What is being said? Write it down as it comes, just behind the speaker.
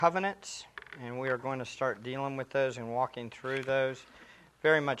covenants, and we are going to start dealing with those and walking through those.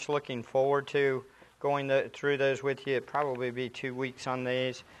 Very much looking forward to going through those with you. It'll probably be 2 weeks on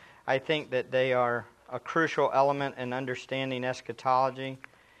these. I think that they are a crucial element in understanding eschatology,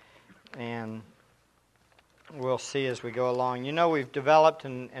 and we'll see as we go along. You know, we've developed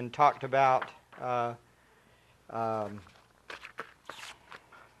and talked about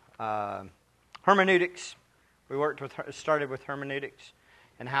hermeneutics. We started with hermeneutics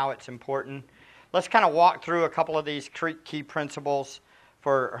and how it's important. Let's kind of walk through a couple of these key principles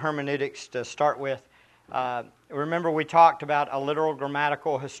for hermeneutics to start with. Remember, we talked about a literal,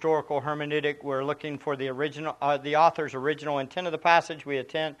 grammatical, historical hermeneutic. We're looking for the author's original intent of the passage. We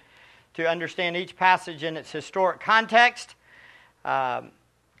attempt to understand each passage in its historic context.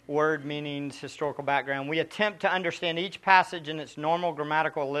 Word meanings, historical background. We attempt to understand each passage in its normal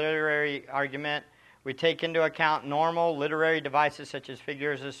grammatical literary argument. We take into account normal literary devices such as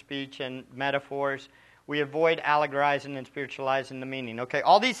figures of speech and metaphors. We avoid allegorizing and spiritualizing the meaning. Okay,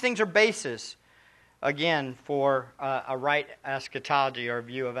 all these things are basis, again, for a right eschatology or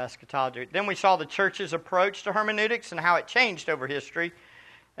view of eschatology. Then we saw the church's approach to hermeneutics and how it changed over history.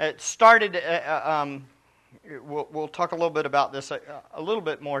 It started, we'll talk a little bit about this a little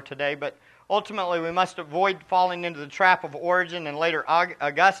bit more today, but ultimately we must avoid falling into the trap of Origen and later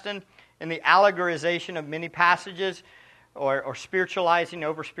Augustine in the allegorization of many passages or spiritualizing,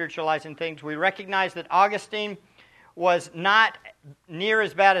 over-spiritualizing things. We recognize that Augustine was not near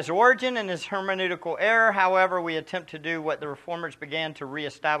as bad as Origen in his hermeneutical error. However, we attempt to do what the Reformers began to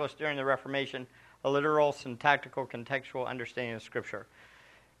reestablish during the Reformation, a literal, syntactical, contextual understanding of Scripture.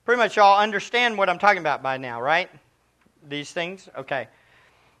 Pretty much y'all understand what I'm talking about by now, right? These things? Okay.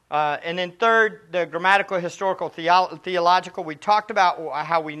 And then third, the grammatical, historical, theological. We talked about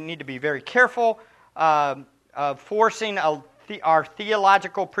how we need to be very careful of forcing our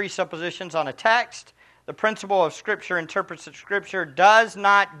theological presuppositions on a text. The principle of Scripture interprets Scripture does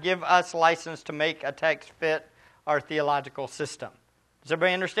not give us license to make a text fit our theological system. Does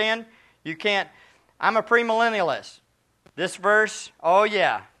everybody understand? You can't. I'm a premillennialist. This verse, oh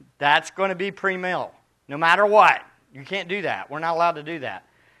yeah, that's going to be premill, no matter what. You can't do that. We're not allowed to do that.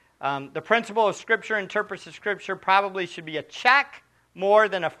 The principle of Scripture interprets the Scripture probably should be a check more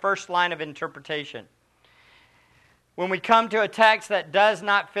than a first line of interpretation. When we come to a text that does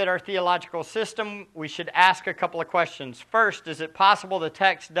not fit our theological system, we should ask a couple of questions. First, is it possible the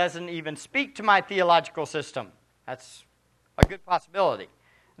text doesn't even speak to my theological system? That's a good possibility.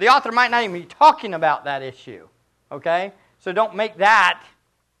 The author might not even be talking about that issue. Okay? So don't make that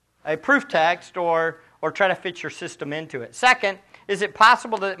a proof text or try to fit your system into it. Second, is it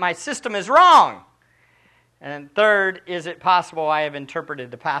possible that my system is wrong? And third, is it possible I have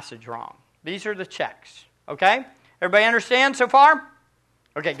interpreted the passage wrong? These are the checks. Okay? Everybody understand so far?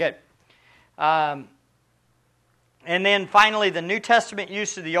 Okay, good. And then finally, the New Testament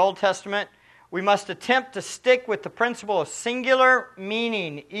use of the Old Testament. We must attempt to stick with the principle of singular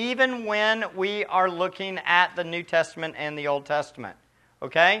meaning even when we are looking at the New Testament and the Old Testament.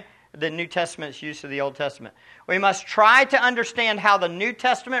 Okay? The New Testament's use of the Old Testament. We must try to understand how the New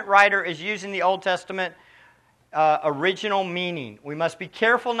Testament writer is using the Old Testament original meaning. We must be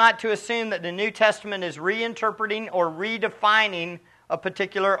careful not to assume that the New Testament is reinterpreting or redefining a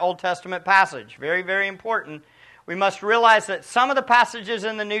particular Old Testament passage. Very, very important. We must realize that some of the passages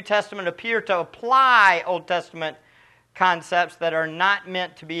in the New Testament appear to apply Old Testament concepts that are not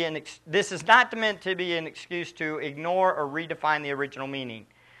meant to be this is not meant to be an excuse to ignore or redefine the original meaning.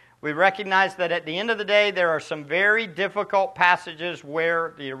 We recognize that at the end of the day, there are some very difficult passages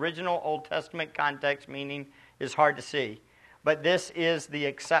where the original Old Testament context meaning is hard to see. But this is the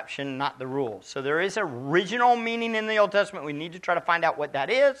exception, not the rule. So there is original meaning in the Old Testament. We need to try to find out what that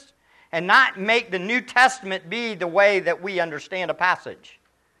is and not make the New Testament be the way that we understand a passage.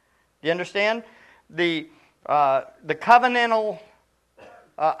 Do you understand? The covenantal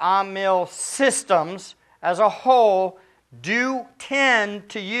Amil systems as a whole do tend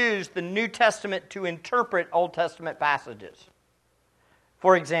to use the New Testament to interpret Old Testament passages.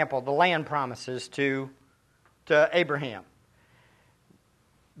 For example, the land promises to Abraham.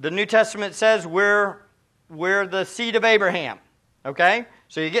 The New Testament says we're the seed of Abraham. Okay?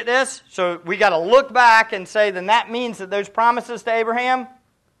 So you get this? So we got to look back and say, then that means that those promises to Abraham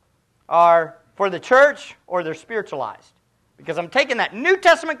are for the church or they're spiritualized. Because I'm taking that New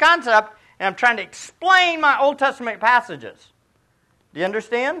Testament concept and I'm trying to explain my Old Testament passages. Do you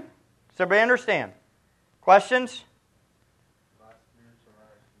understand? Does everybody understand? Questions? By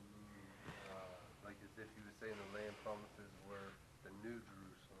spiritualized, you mean like as if you were saying the land promises were the New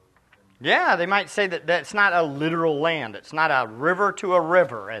Jerusalem, and Yeah, they might say that that's not a literal land. It's not a river to a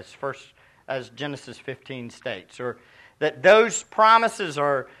river, as Genesis 15 states, or that those promises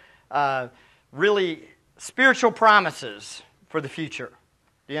are really spiritual promises for the future.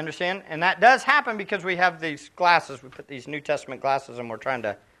 Do you understand? And that does happen because we have these glasses. We put these New Testament glasses, and we're trying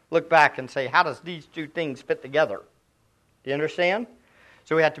to look back and say, how does these two things fit together? Do you understand?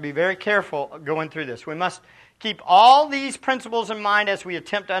 So we have to be very careful going through this. We must keep all these principles in mind as we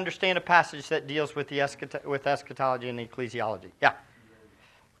attempt to understand a passage that deals with with eschatology and ecclesiology. Yeah?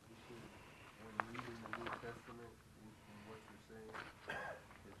 When reading the New Testament, in what you're saying,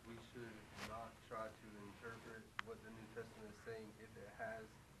 is we should not try to interpret what the New Testament is saying if it has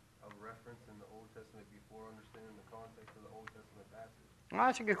a reference in the Old Testament before understanding the context of the Old Testament passage. Well,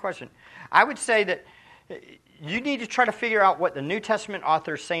 that's a good question. I would say that you need to try to figure out what the New Testament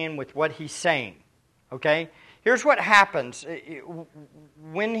author is saying with what he's saying. Okay? Here's what happens.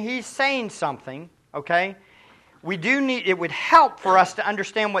 When he's saying something, okay, it would help for us to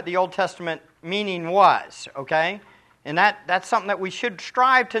understand what the Old Testament meaning was, okay? And that's something that we should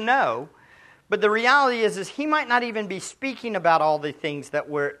strive to know. But the reality is he might not even be speaking about all the things that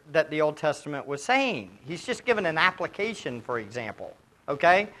the Old Testament was saying. He's just given an application, for example,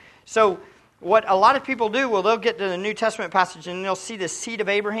 okay? So what a lot of people do, well, they'll get to the New Testament passage and they'll see the seed of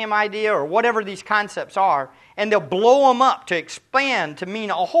Abraham idea or whatever these concepts are, and they'll blow them up to expand to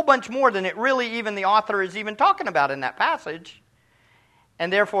mean a whole bunch more than it really even the author is even talking about in that passage.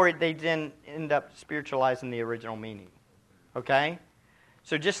 And therefore, they then end up spiritualizing the original meaning. Okay?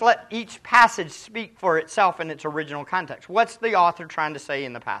 So just let each passage speak for itself in its original context. What's the author trying to say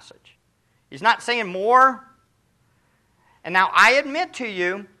in the passage? He's not saying more. And now I admit to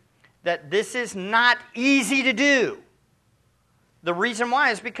you that this is not easy to do. The reason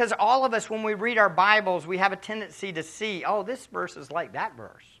why is because all of us, when we read our Bibles, we have a tendency to see, oh, this verse is like that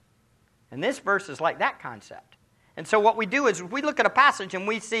verse. And this verse is like that concept. And so what we do is we look at a passage and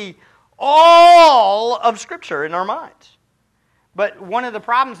we see all of Scripture in our minds. But one of the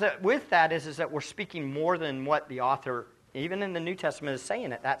problems with that is that we're speaking more than what the author, even in the New Testament, is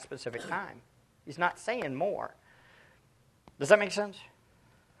saying at that specific time. He's not saying more. Does that make sense?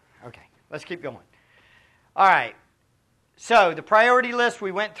 Okay, let's keep going. All right, so the priority list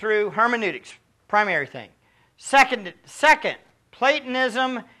we went through, hermeneutics, primary thing. Second,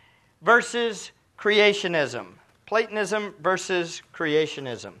 Platonism versus creationism. Platonism versus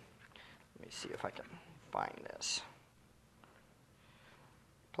creationism. Let me see if I can find this.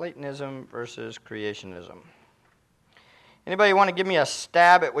 Platonism versus creationism. Anybody want to give me a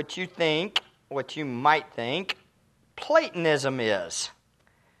stab at what you think, what you might think Platonism is?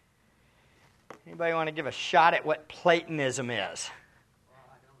 Anybody want to give a shot at what Platonism is? Well,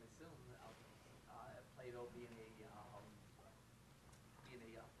 I can only assume Plato being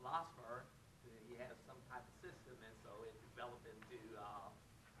a philosopher, he had some type of system, and so it developed into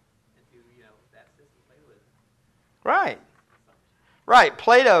that system, Platoism. Right. Right.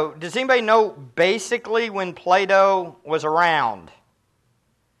 Plato. Does anybody know basically when Plato was around?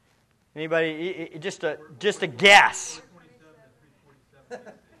 Anybody? Just a guess.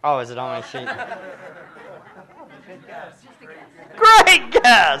 Oh, is it on my sheet? Great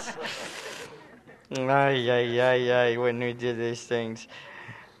guess! Ay, when we did these things.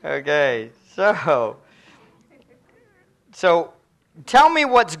 Okay, so tell me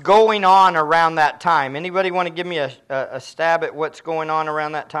what's going on around that time. Anybody want to give me a stab at what's going on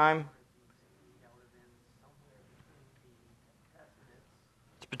around that time?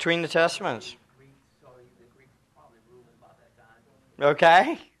 It's between the Testaments.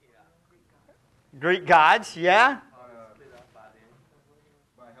 Okay. Greek gods, yeah?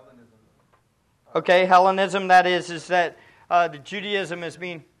 By Hellenism. Okay, Hellenism, that is that the Judaism is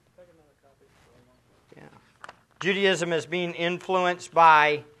being... Yeah. Judaism is being influenced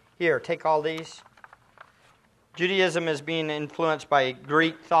by... Here, take all these. Judaism is being influenced by a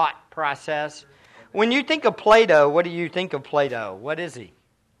Greek thought process. When you think of Plato, what do you think of Plato? What is he?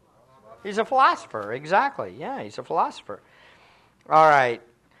 He's a philosopher, exactly. Yeah, he's a philosopher. All right.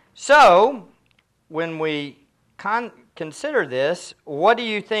 So, when we consider this, what do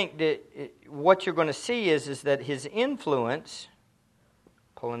you think that what you're going to see is that his influence,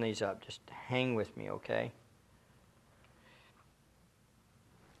 pulling these up, just hang with me, okay?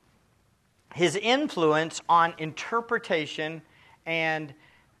 His influence on interpretation and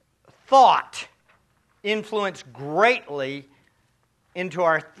thought influenced greatly into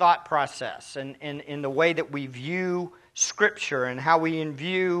our thought process and in the way that we view Scripture and how we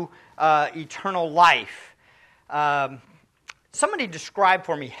view eternal life. Somebody describe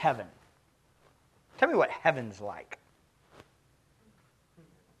for me heaven. Tell me what heaven's like.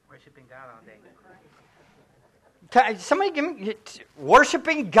 Worshiping Somebody give me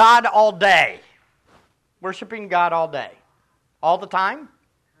worshiping God all day. Worshiping God all day. All the time?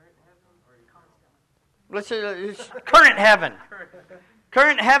 Let's say it's current heaven.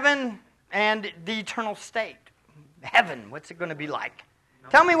 Current heaven and the eternal state. Heaven, what's it going to be like?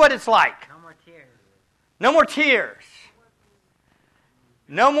 Tell me what it's like. No more tears. No more tears.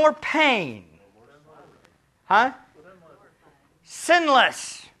 No more pain. Huh?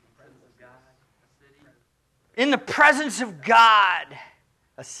 Sinless. In the presence of God.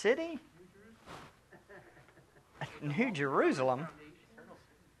 A city? New Jerusalem.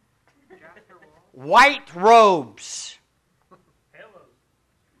 White robes.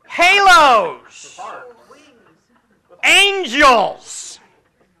 Halos. Angels.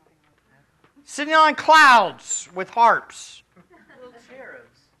 Sitting on clouds with harps.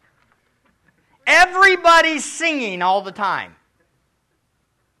 Everybody's singing all the time.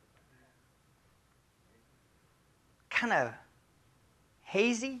 Kind of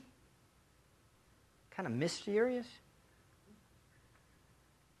hazy. Kind of mysterious.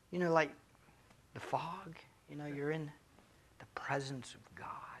 You know, like the fog. You know, you're in the presence of God.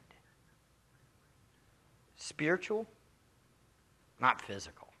 Spiritual, not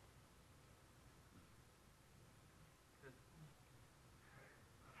physical.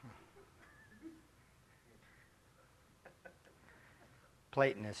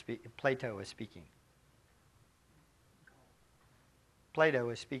 Plato is speaking. Plato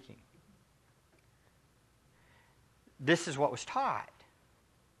is speaking. This is what was taught.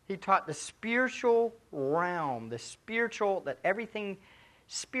 He taught the spiritual realm, the spiritual, that everything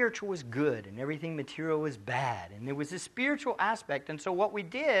spiritual was good and everything material was bad. And there was a spiritual aspect. And so what we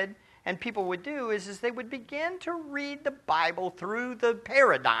did, and people would do, is they would begin to read the Bible through the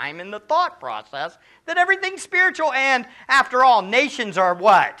paradigm and the thought process that everything's spiritual. And after all, nations are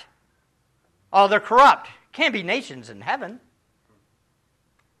what? Oh, they're corrupt. Can't be nations in heaven.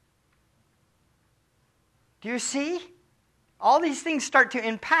 Do you see? All these things start to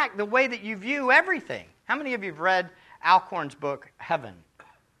impact the way that you view everything. How many of you have read Alcorn's book, Heaven?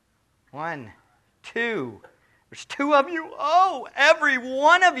 1, 2. There's 2 of you. Oh, every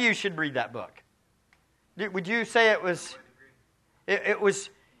one of you should read that book. Would you say it was?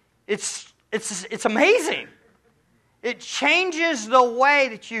 It's amazing. It changes the way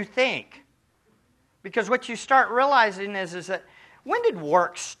that you think, because what you start realizing is that when did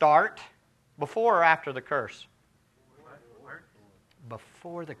work start? Before or after the curse?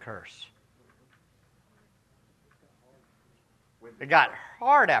 Before the curse. It got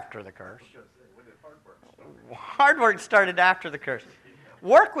hard after the curse. Hard work started after the curse.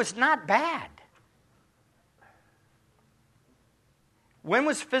 Work was not bad. When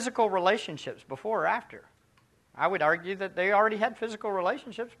was physical relationships, before or after? I would argue that they already had physical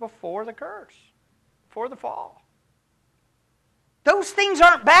relationships before the curse, before the fall. Those things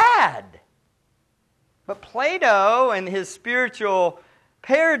aren't bad. But Plato and his spiritual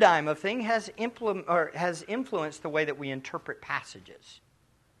paradigm of things has influenced the way that we interpret passages.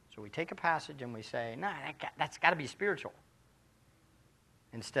 So we take a passage and we say, no, that's got to be spiritual.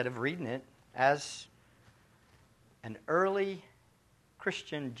 Instead of reading it as an early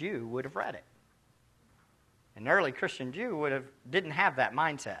Christian Jew would have read it. An early Christian Jew didn't have that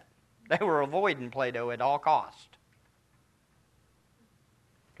mindset. They were avoiding Plato at all cost,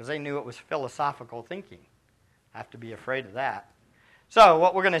 because they knew it was philosophical thinking. I have to be afraid of that. So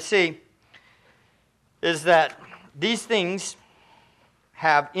what we're going to see is that these things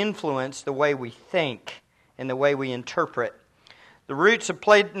have influenced the way we think and the way we interpret. The roots of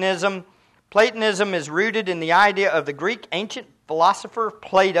Platonism. Platonism is rooted in the idea of the Greek ancient philosopher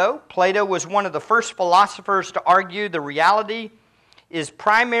Plato. Plato was one of the first philosophers to argue the reality is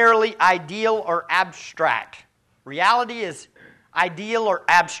primarily ideal or abstract. Reality is ideal or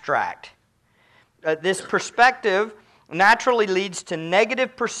abstract. This perspective naturally leads to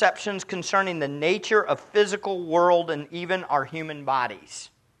negative perceptions concerning the nature of physical world and even our human bodies.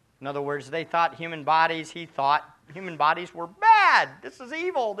 In other words, he thought human bodies were bad. This is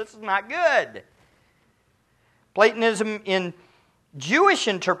evil. This is not good. Platonism in Jewish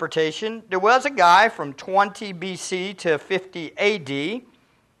interpretation, there was a guy from 20 BC to 50 AD.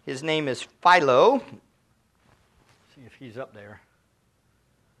 His name is Philo. Let's see if he's up there.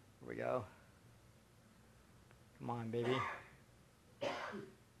 Here we go. Come on, baby.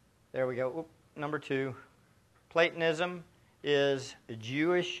 There we go. Oop, number 2. Platonism is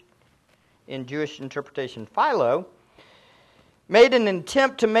Jewish in Jewish interpretation. Philo made an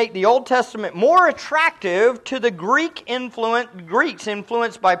attempt to make the Old Testament more attractive to the Greeks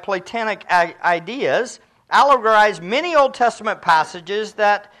influenced by Platonic ideas, allegorized many Old Testament passages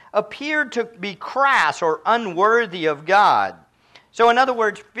that appeared to be crass or unworthy of God. So in other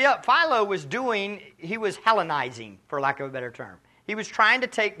words, Philo was he was Hellenizing, for lack of a better term. He was trying to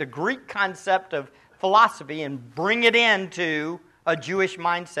take the Greek concept of philosophy and bring it into a Jewish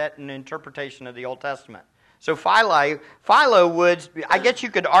mindset and interpretation of the Old Testament. So Philo would, I guess you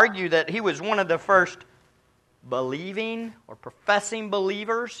could argue that he was one of the first believing or professing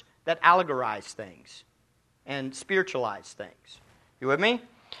believers that allegorized things and spiritualized things. You with me?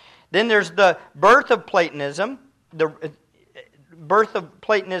 Then there's the birth of Platonism, the birth of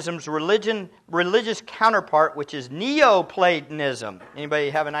Platonism's religious counterpart, which is Neoplatonism. Anybody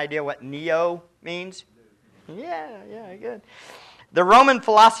have an idea what neo means? Yeah, good. The Roman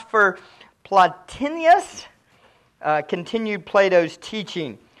philosopher Plotinus continued Plato's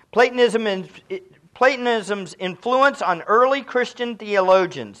teaching. Platonism's influence on early Christian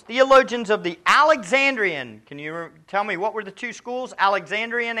theologians of the Alexandrian. Can you tell me what were the two schools?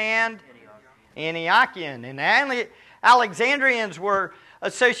 Alexandrian and Antiochian. And Alexandrians were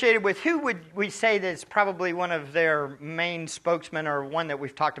associated with, who would we say is probably one of their main spokesmen, or one that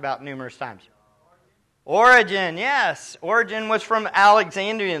we've talked about numerous times? Origen, yes. Origen was from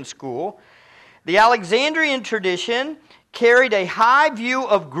Alexandrian school. The Alexandrian tradition carried a high view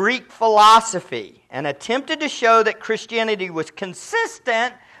of Greek philosophy and attempted to show that Christianity was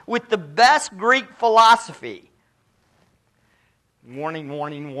consistent with the best Greek philosophy. Warning,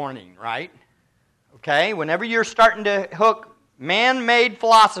 warning, warning, right? Okay, whenever you're starting to hook man-made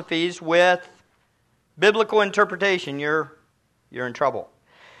philosophies with biblical interpretation, you're in trouble.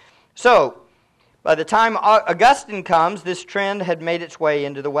 So, by the time Augustine comes, this trend had made its way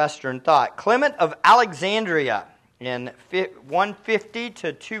into the Western thought. Clement of Alexandria in 150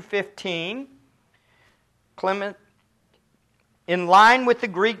 to 215, Clement, in line with the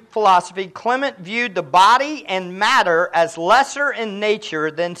Greek philosophy, Clement viewed the body and matter as lesser in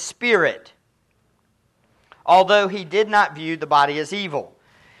nature than spirit, although he did not view the body as evil.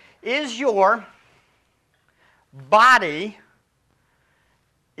 Is your body,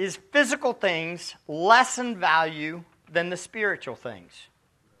 is physical things less in value than the spiritual things?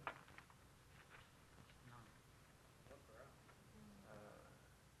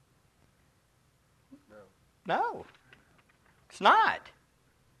 No, it's not.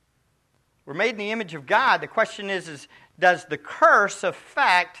 We're made in the image of God. The question is does the curse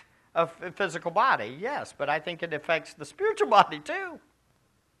affect a physical body? Yes, but I think it affects the spiritual body too.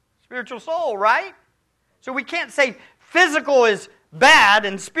 Spiritual soul, right? So we can't say physical is bad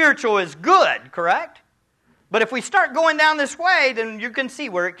and spiritual is good, correct? But if we start going down this way, then you can see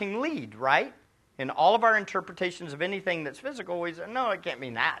where it can lead, right? In all of our interpretations of anything that's physical, we say, no, it can't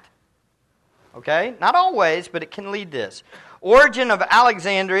mean that. Okay? Not always, but it can lead this. Origen of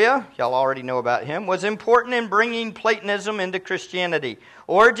Alexandria, y'all already know about him, was important in bringing Platonism into Christianity.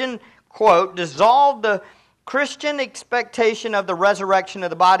 Origen, quote, dissolved the Christian expectation of the resurrection of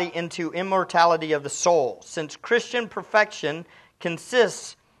the body into immortality of the soul, since Christian perfection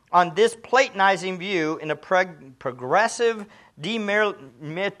consists on this Platonizing view in a progressive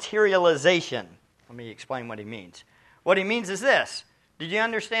dematerialization. Let me explain what he means. What he means is this. Did you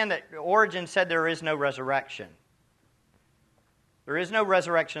understand that Origen said there is no resurrection? There is no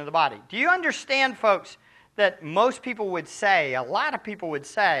resurrection of the body. Do you understand, folks, that most people would say, a lot of people would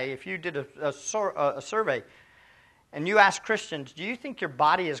say, if you did a survey and you asked Christians, do you think your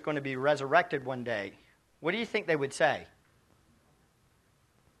body is going to be resurrected one day? What do you think they would say?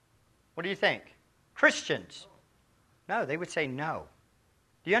 What do you think? Christians. No, they would say no.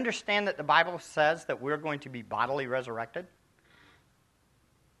 Do you understand that the Bible says that we're going to be bodily resurrected?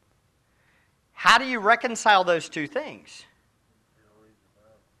 How do you reconcile those two things?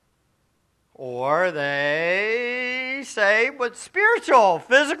 Or they say, but spiritual,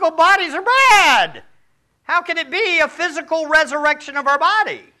 physical bodies are bad. How can it be a physical resurrection of our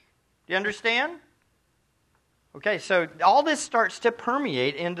body? Do you understand? Okay, so all this starts to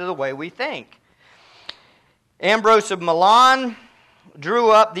permeate into the way we think. Ambrose of Milan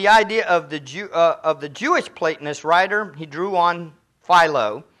drew up the idea of the Jewish Platonist writer. He drew on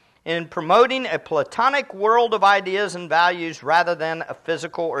Philo in promoting a Platonic world of ideas and values rather than a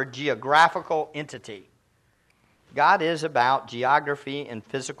physical or geographical entity. God is about geography and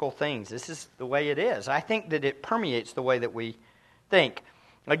physical things. This is the way it is. I think that it permeates the way that we think.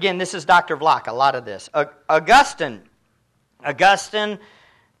 Again, this is Dr. Vlock, a lot of this. Augustine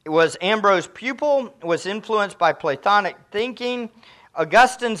was Ambrose's pupil, was influenced by Platonic thinking.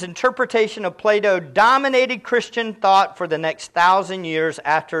 Augustine's interpretation of Plato dominated Christian thought for the next 1,000 years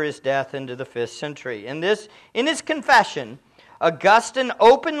after his death into the 5th century. In his confession, Augustine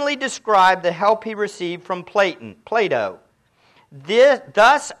openly described the help he received from Plato.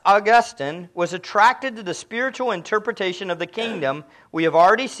 Thus, Augustine was attracted to the spiritual interpretation of the kingdom we have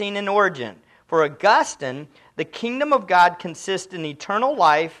already seen in Origen. For Augustine, the kingdom of God consists in eternal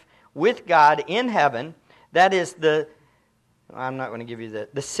life with God in heaven. That is I'm not going to give you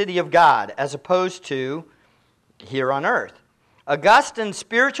the city of God, as opposed to here on earth. Augustine's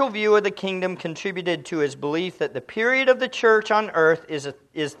spiritual view of the kingdom contributed to his belief that the period of the church on earth is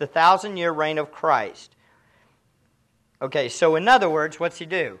the 1,000-year reign of Christ. Okay, so in other words, what's he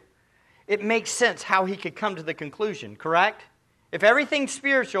do? It makes sense how he could come to the conclusion, correct? If everything's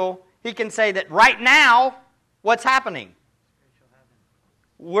spiritual, he can say that right now, what's happening?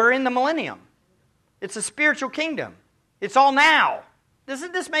 We're in the millennium. It's a spiritual kingdom. It's all now.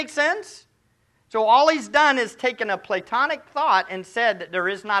 Doesn't this make sense? So all he's done is taken a Platonic thought and said that there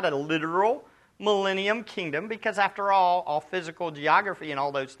is not a literal millennium kingdom, because after all physical geography and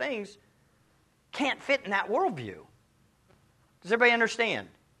all those things can't fit in that worldview. Does everybody understand?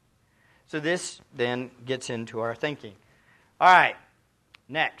 So this then gets into our thinking. All right,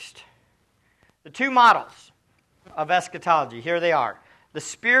 next. The two models of eschatology. Here they are. The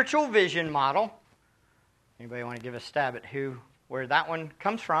spiritual vision model. Anybody want to give a stab at where that one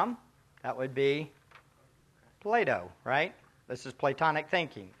comes from? That would be Plato, right? This is Platonic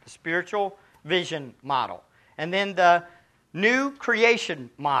thinking. The spiritual vision model. And then the new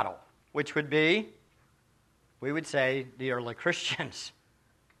creation model, which would be, we would say, the early Christians.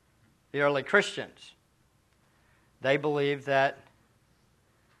 The early Christians. They believed that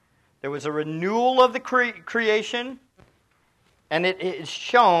there was a renewal of the creation, and it is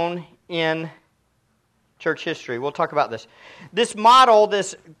shown in church history. We'll talk about this. This model,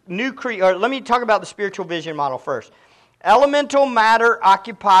 this new let me talk about the spiritual vision model first. Elemental matter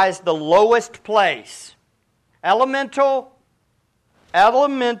occupies the lowest place. Elemental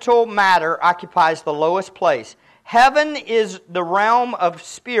matter occupies the lowest place. Heaven is the realm of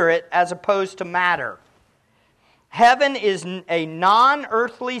spirit as opposed to matter. Heaven is a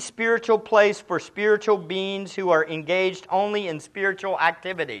non-earthly spiritual place for spiritual beings who are engaged only in spiritual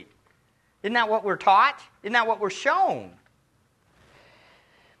activity. Isn't that what we're taught? Isn't that what we're shown?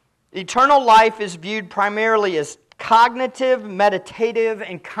 Eternal life is viewed primarily as cognitive, meditative,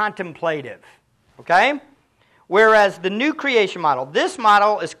 and contemplative. Okay? Whereas the new creation model, this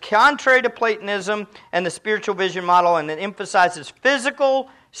model is contrary to Platonism and the spiritual vision model, and it emphasizes physical,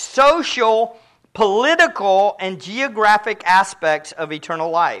 social, political, and geographic aspects of eternal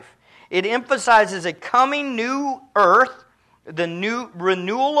life. It emphasizes a coming new earth, the new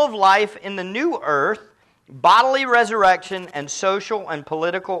renewal of life in the new earth, bodily resurrection, and social and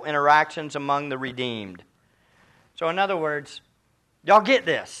political interactions among the redeemed. So in other words, y'all get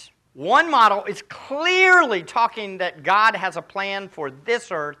this. One model is clearly talking that God has a plan for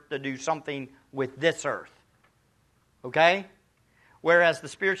this earth to do something with this earth. Okay? Whereas the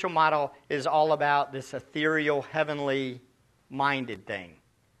spiritual model is all about this ethereal, heavenly-minded thing.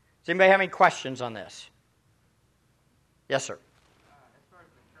 Does anybody have any questions on this? Yes, sir. As far as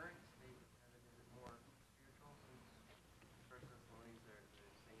the current state of heaven, is it more spiritual? Since First Thessalonians, the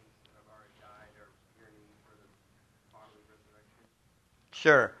saints that have already died are yearning for the bodily resurrection.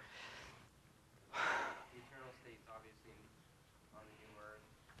 Sure. The eternal state's obviously on the new earth.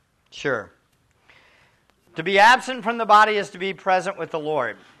 Sure. To be absent from the body is to be present with the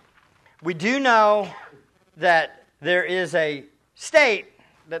Lord. We do know that there is a state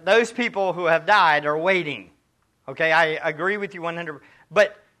that those people who have died are waiting. Okay, I agree with you 100%.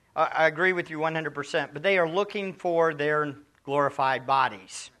 But they are looking for their glorified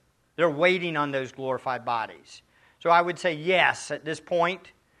bodies. They're waiting on those glorified bodies. So I would say yes, at this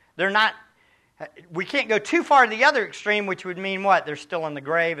point. We can't go too far to the other extreme, which would mean what? They're still in the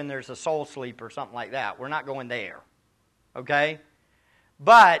grave and there's a soul sleep or something like that. We're not going there. Okay?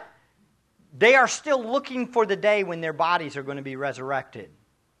 But they are still looking for the day when their bodies are going to be resurrected.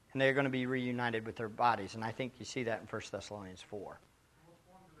 And they're going to be reunited with their bodies. And I think you see that in 1 Thessalonians 4. What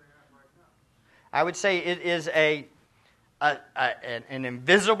form do they have right now? I would say it is an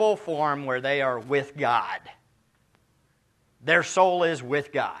invisible form where they are with God. Their soul is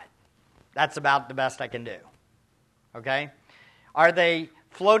with God. That's about the best I can do. Okay? Are they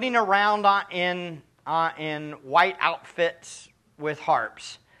floating around in white outfits with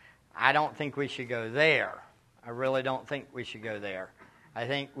harps? I don't think we should go there. I really don't think we should go there. I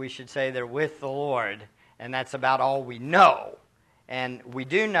think we should say they're with the Lord, and that's about all we know. And we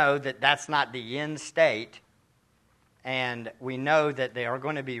do know that that's not the end state, and we know that they are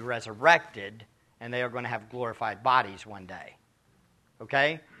going to be resurrected, and they are going to have glorified bodies one day.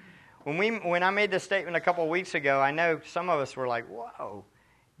 Okay? When I made this statement a couple of weeks ago, I know some of us were like, whoa,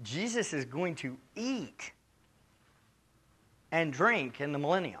 Jesus is going to eat. and drink in the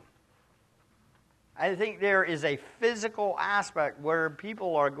millennium. I think there is a physical aspect where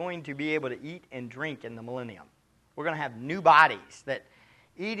people are going to be able to eat and drink in the millennium. We're going to have new bodies that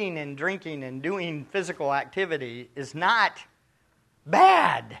eating and drinking and doing physical activity is not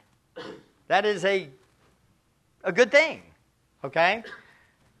bad. That is a good thing. Okay?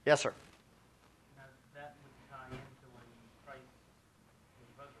 Yes, sir. Now, that would tie into when Christ was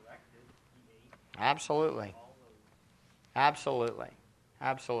resurrected, he ate. Absolutely. All those. Absolutely.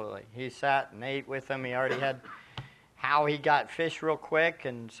 Absolutely. He sat and ate with them. He already had how he got fish real quick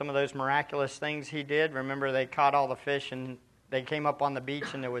and some of those miraculous things he did. Remember, they caught all the fish and they came up on the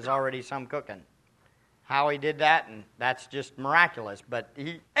beach and there was already some cooking. How he did that, and that's just miraculous. But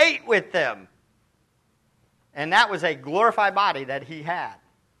he ate with them. And that was a glorified body that he had.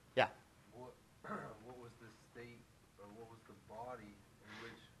 Yeah. What was the state, or what was the body in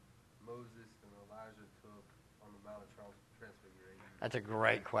which Moses and Elijah took on the Mount of Transfiguration? That's a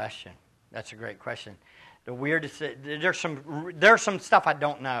great question. That's a great question. The weirdest, there's some stuff I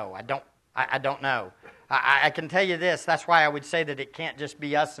don't know. I don't know. I can tell you this. That's why I would say that it can't just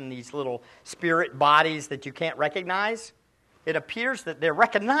be us in these little spirit bodies that you can't recognize. It appears that they're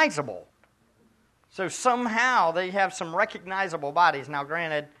recognizable. So somehow they have some recognizable bodies. Now,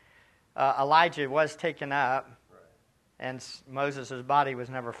 granted, Elijah was taken up, and Moses' body was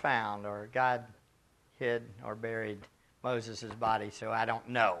never found, or God hid or buried Moses' body. So I don't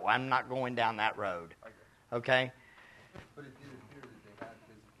know. I'm not going down that road. Okay? But it did appear that they had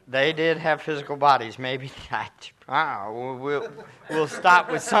physical. They did have physical bodies. Maybe we'll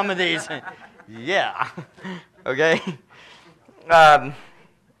stop with some of these. Yeah. Okay. All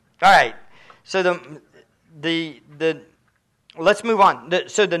right. So the let's move on.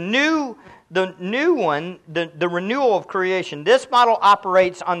 So the new one, the renewal of creation. This model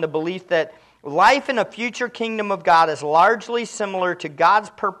operates on the belief that life in a future kingdom of God is largely similar to God's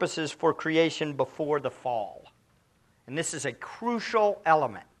purposes for creation before the fall. And this is a crucial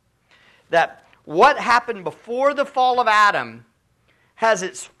element. That what happened before the fall of Adam has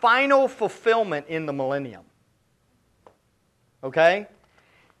its final fulfillment in the millennium. Okay?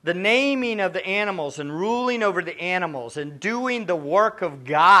 The naming of the animals and ruling over the animals and doing the work of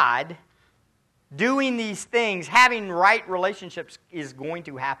God, doing these things, having right relationships is going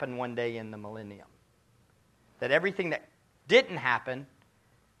to happen one day in the millennium. That everything that didn't happen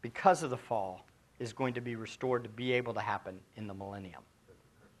because of the fall is going to be restored to be able to happen in the millennium.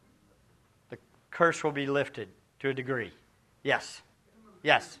 The curse will be lifted to a degree. Yes.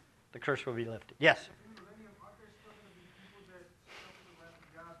 Yes. The curse will be lifted. Yes.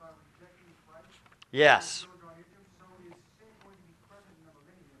 Yes.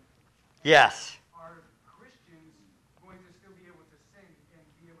 Yes. Are Christians going to still be able to sin and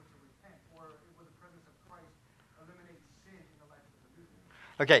be able to repent? Or will the presence of Christ eliminate sin in the life of the believer?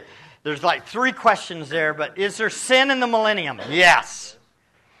 Okay, there's like 3 questions there, but is there sin in the millennium? Yes.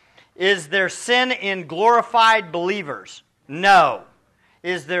 Is there sin in glorified believers? No.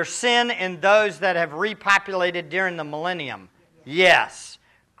 Is there sin in those that have repopulated during the millennium? Yes.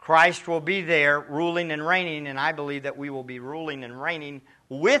 Christ will be there ruling and reigning, and I believe that we will be ruling and reigning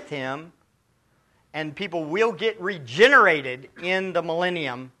with Him, and people will get regenerated in the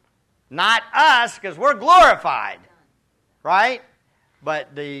millennium. Not us, because we're glorified, right?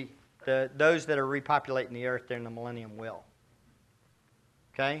 But those that are repopulating the earth during the millennium will.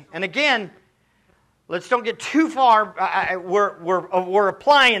 Okay? And again, let's don't get too far. We're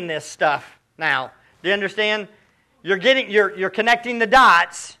applying this stuff now. Do you understand? You're connecting the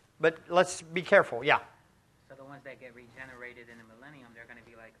dots, but let's be careful. Yeah. So the ones that get regenerated in the millennium, they're going to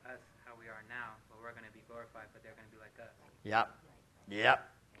be like us, how we are now, but we're going to be glorified, but they're going to be like us. Yep.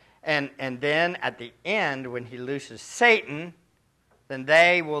 And then at the end, when He looses Satan,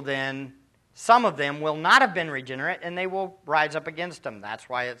 then some of them will not have been regenerate, and they will rise up against Him. That's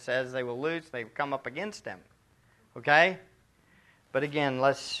why it says they will lose. They've come up against Him. Okay? But again,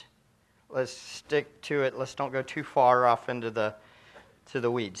 let's stick to it. Let's don't go too far off into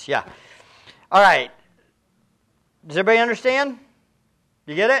the weeds. Yeah. All right. Does everybody understand?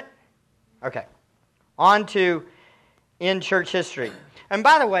 You get it? Okay. On to in church history. And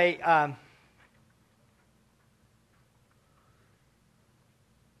by the way,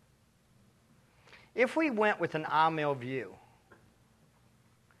 if we went with an Amil view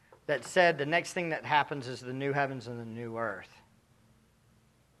that said the next thing that happens is the new heavens and the new earth,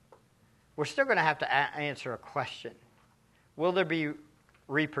 we're still going to have to answer a question. Will there be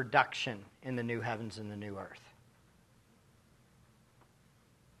reproduction in the new heavens and the new earth?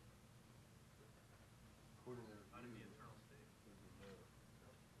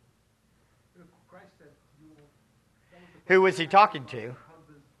 Christ said, you will, Who was he talking to?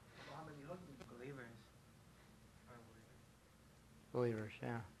 Believers. Believers,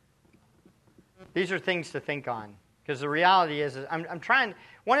 yeah. These are things to think on. Because the reality is I'm trying,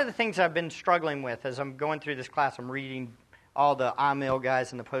 one of the things I've been struggling with as I'm going through this class, I'm reading all the I-mill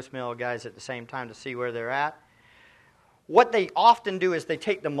guys and the post-mill guys at the same time to see where they're at. What they often do is they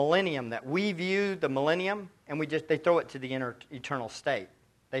take the millennium that we view, the millennium, and they throw it to the eternal state.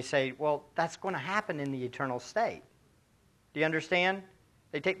 They say, well, that's going to happen in the eternal state. Do you understand?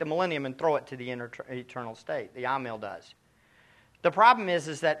 They take the millennium and throw it to the eternal state. The I-mill does. The problem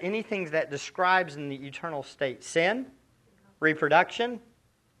is that anything that describes in the eternal state sin, reproduction,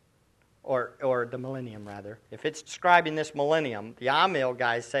 or the millennium rather, if it's describing this millennium, the I-mill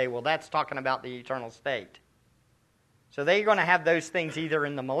guys say, well, that's talking about the eternal state. So they're going to have those things either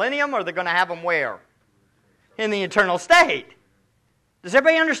in the millennium or they're going to have them where? In the eternal state. Does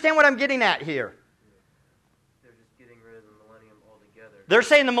everybody understand what I'm getting at here? They're just getting rid of the millennium altogether. They're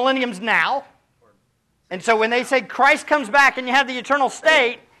saying the millennium's now. And so when they say Christ comes back and you have the eternal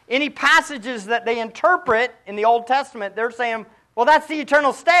state, any passages that they interpret in the Old Testament, they're saying, well, that's the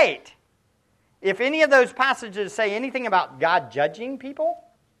eternal state. If any of those passages say anything about God judging people,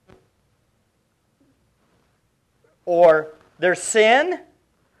 or there's sin,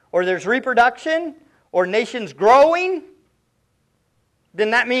 or there's reproduction, or nations growing,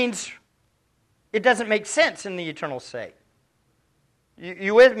 then that means it doesn't make sense in the eternal state.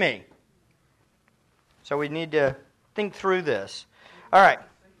 You with me? So we need to think through this. All right.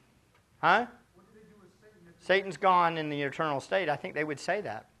 Huh? What do they do with Satan? Satan's gone in the eternal state. I think they would say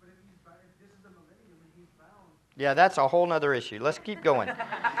that. But if this is the millennium and he's bound, Yeah, that's a whole other issue. Let's keep going.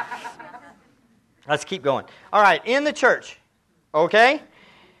 Let's keep going. All right, in the church, okay?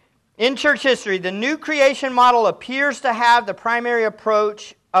 In church history, the new creation model appears to have the primary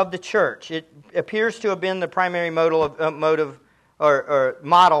approach of the church. It appears to have been the primary model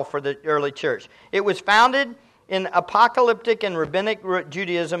for the early church. It was founded in apocalyptic and rabbinic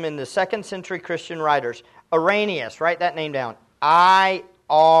Judaism in the 2nd century Christian writers. Irenaeus, write that name down. Irenaeus.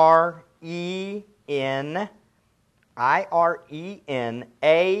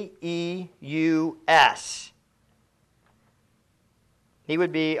 He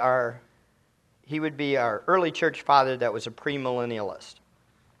would be our early church father that was a premillennialist.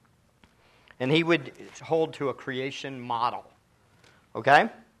 And he would hold to a creation model. Okay?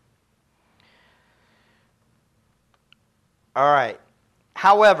 All right.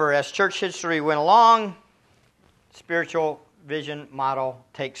 However, as church history went along, spiritual vision model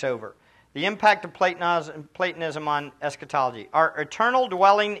takes over. The impact of Platonism on eschatology. Our eternal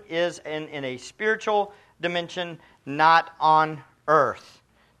dwelling is in a spiritual dimension, not on earth.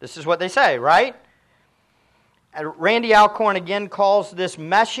 This is what they say, right? Randy Alcorn again calls this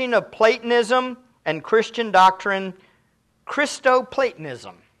meshing of Platonism and Christian doctrine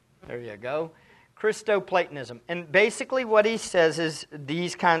Christoplatonism. There you go. Christoplatonism. And basically what he says is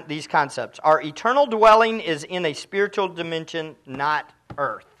these concepts. Our eternal dwelling is in a spiritual dimension, not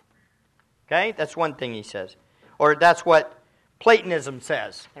earth. Okay? That's one thing he says. Or that's what Platonism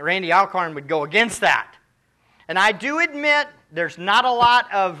says. And Randy Alcorn would go against that. And I do admit there's not a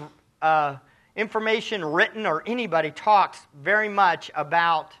lot of information written or anybody talks very much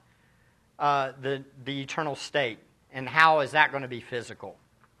about the eternal state and how is that going to be physical.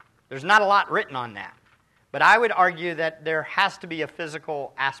 There's not a lot written on that. But I would argue that there has to be a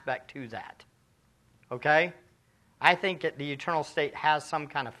physical aspect to that. Okay? I think that the eternal state has some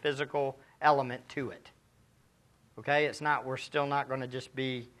kind of physical element to it. Okay? We're still not going to just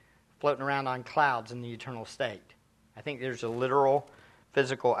be floating around on clouds in the eternal state. I think there's a literal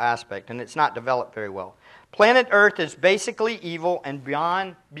physical aspect, and it's not developed very well. Planet Earth is basically evil and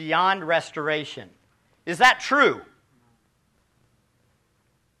beyond restoration. Is that true?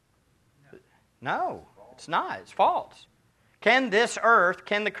 No, it's not. It's false. Can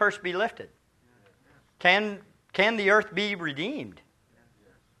the curse be lifted? Can the earth be redeemed?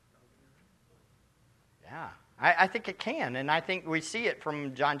 Yeah, I think it can, and I think we see it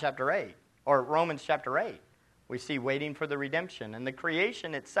from John chapter 8, or Romans chapter 8. We see waiting for the redemption, and the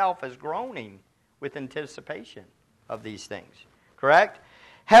creation itself is groaning with anticipation of these things. Correct?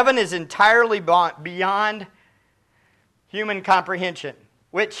 Heaven is entirely beyond human comprehension,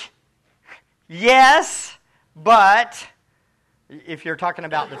 which... yes, but if you're talking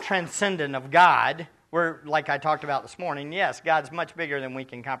about the transcendent of God, we're like I talked about this morning, yes, God's much bigger than we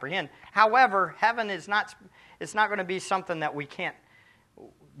can comprehend. However, heaven is not, it's not going to be something that we can't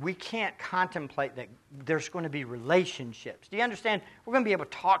contemplate, that there's going to be relationships. Do you understand? We're going to be able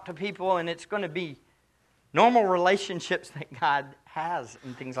to talk to people, and it's going to be Normal relationships that God has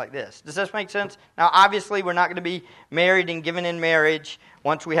and things like this. Does this make sense? Now, obviously, we're not going to be married and given in marriage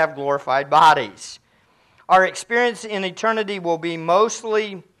once we have glorified bodies. Our experience in eternity will be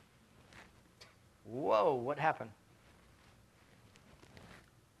mostly... Whoa, what happened?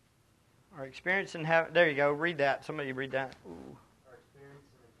 Our experience in heaven... There you go, read that. Somebody read that. Ooh. Our experience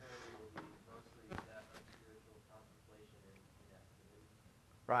in eternity will be mostly that of spiritual contemplation and activity.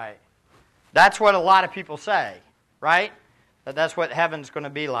 Right. That's what a lot of people say, right? That's what heaven's going to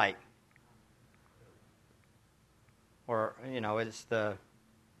be like. Or, it's the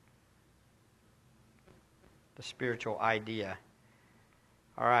spiritual idea.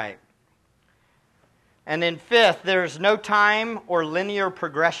 All right. And then fifth, there's no time or linear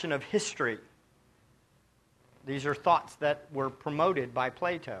progression of history. These are thoughts that were promoted by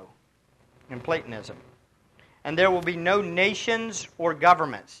Plato and Platonism. And there will be no nations or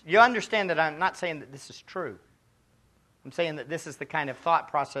governments. You understand that I'm not saying that this is true. I'm saying that this is the kind of thought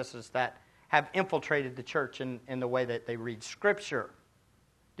processes that have infiltrated the church in the way that they read Scripture.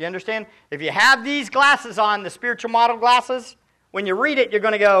 Do you understand? If you have these glasses on, the spiritual model glasses, when you read it, you're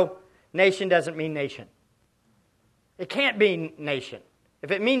going to go, nation doesn't mean nation. It can't be nation. If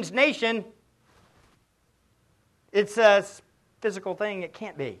it means nation, it's a physical thing. It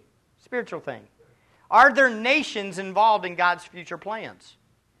can't be. Spiritual thing. Are there nations involved in God's future plans?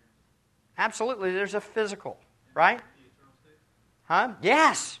 Absolutely. There's a physical, right? Huh?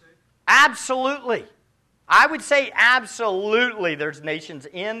 Yes. Absolutely. I would say absolutely there's nations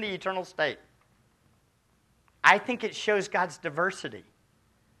in the eternal state. I think it shows God's diversity.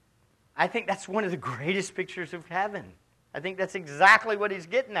 I think that's one of the greatest pictures of heaven. I think that's exactly what he's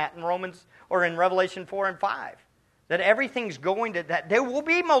getting at in in Revelation 4 and 5. That everything's going to that there will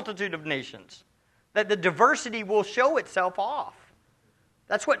be multitude of nations. That the diversity will show itself off.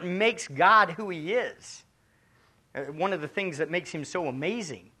 That's what makes God who he is. One of the things that makes him so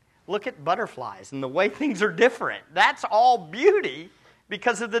amazing. Look at butterflies and the way things are different. That's all beauty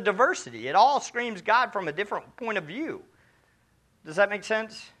because of the diversity. It all screams God from a different point of view. Does that make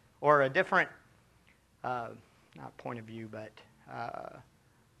sense? Or a different, not point of view, but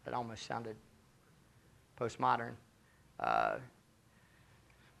that almost sounded postmodern.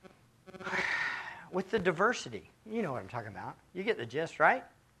 With the diversity. You know what I'm talking about. You get the gist, right?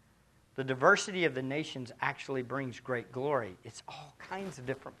 The diversity of the nations actually brings great glory. It's all kinds of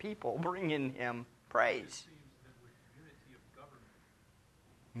different people bringing him praise. It seems that with unity of government,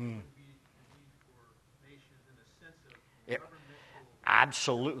 there would be a need for nations in the sense of governmental...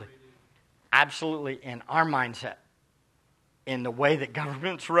 Absolutely. Absolutely. In our mindset, in the way that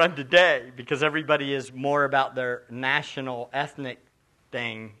governments run today, because everybody is more about their national, ethnic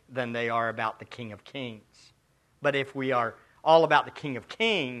thing than they are about the King of Kings. But if we are all about the King of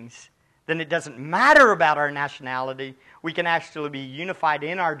Kings, then it doesn't matter about our nationality. We can actually be unified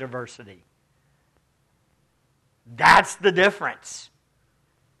in our diversity. That's the difference.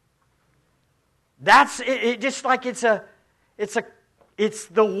 That's it. Just like it's the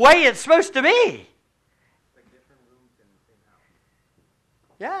way it's supposed to be. Like different rooms in the same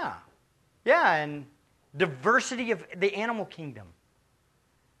house. Yeah, and diversity of the animal kingdom.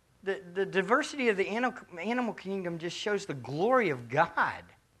 The diversity of the animal kingdom just shows the glory of God.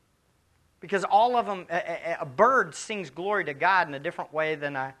 Because all of them, a bird sings glory to God in a different way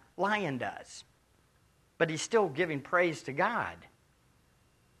than a lion does. But he's still giving praise to God.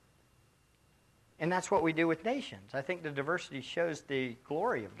 And that's what we do with nations. I think the diversity shows the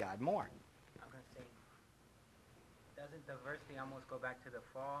glory of God more. I'm going to say, doesn't diversity almost go back to the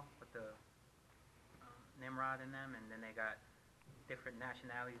fall with the Nimrod in them, and then they got different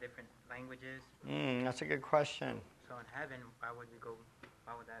nationalities, different languages? That's a good question. So in heaven, why would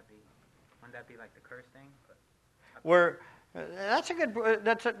that be? Wouldn't that be like the curse thing?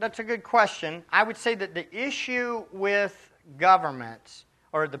 That's a good question. I would say that the issue with governments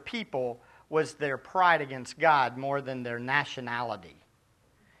or the people was their pride against God more than their nationality.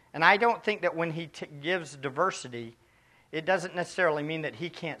 And I don't think that when he gives diversity, it doesn't necessarily mean that he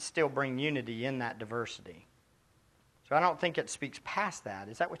can't still bring unity in that diversity. So I don't think it speaks past that.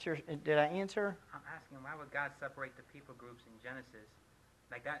 Is that what did I answer? I'm asking, why would God separate the people groups in Genesis?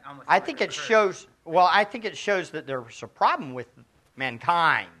 Like that almost. I think it shows. Well, I think it shows that there's a problem with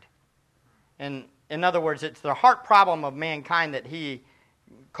mankind, and in other words, it's the heart problem of mankind that he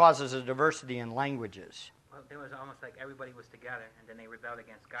causes a diversity in languages. Well, there was almost like everybody was together, and then they rebelled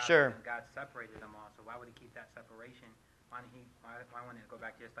against God. Sure. And God separated them all. So why would he keep that separation? Why wouldn't it go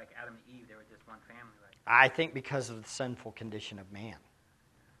back just like Adam and Eve? They were just one family. Right? I think because of the sinful condition of man.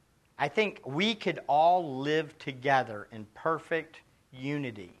 I think we could all live together in perfect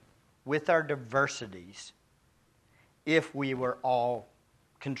unity with our diversities if we were all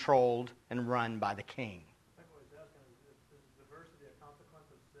controlled and run by the king. I think what he's asking is diversity a consequence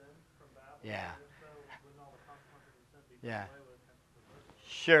of sin from Babel? Yeah. And if so, wouldn't all the consequences of sin be Yeah. done away with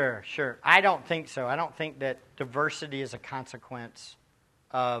diversity? Sure. I don't think so. I don't think that diversity is a consequence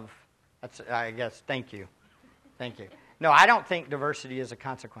of, I guess, thank you. No, I don't think diversity is a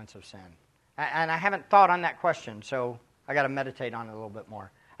consequence of sin. And I haven't thought on that question, so I got to meditate on it a little bit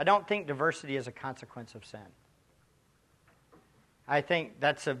more. I don't think diversity is a consequence of sin. I think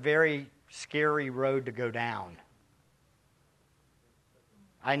that's a very scary road to go down.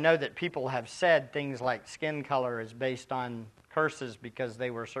 I know that people have said things like skin color is based on curses because they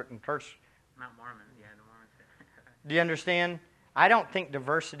were certain curse. Not Mormon, yeah, the Mormons. Do you understand? I don't think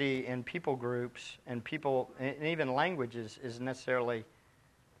diversity in people groups and people, and even languages, is necessarily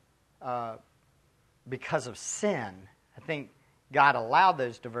because of sin. I think God allowed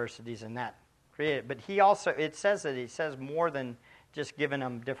those diversities and that created. But He also, it says that He says more than just giving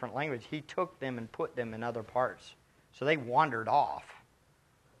them different language. He took them and put them in other parts. So they wandered off.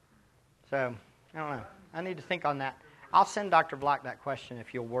 So, I don't know. I need to think on that. I'll send Dr. Block that question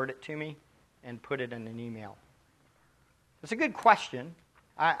if you'll word it to me and put it in an email. It's a good question.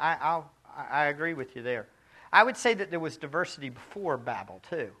 I agree with you there. I would say that there was diversity before Babel,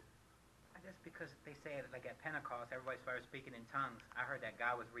 too. I guess because they say it like at Pentecost, everybody started speaking in tongues. I heard that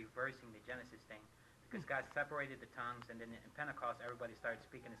God was reversing the Genesis thing because God separated the tongues, and then in Pentecost, everybody started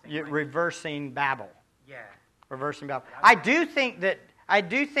speaking the same language. Reversing Babel. Yeah. Reversing Babel. I do think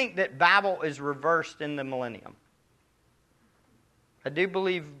that Babel is reversed in the millennium. I do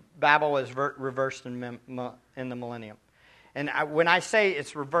believe Babel is reversed in the millennium. And when I say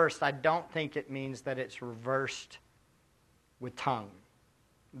it's reversed, I don't think it means that it's reversed with tongue.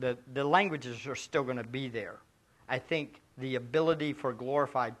 The languages are still going to be there. I think the ability for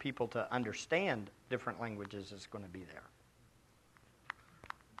glorified people to understand different languages is going to be there.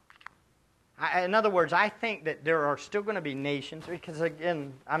 In other words, I think that there are still going to be nations, because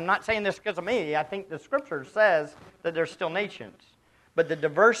again, I'm not saying this because of me. I think the Scripture says that there's still nations. But the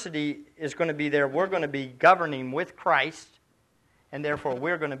diversity is going to be there. We're going to be governing with Christ, and therefore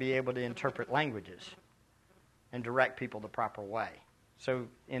we're going to be able to interpret languages and direct people the proper way. So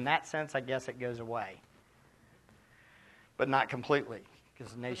in that sense, I guess it goes away. But not completely,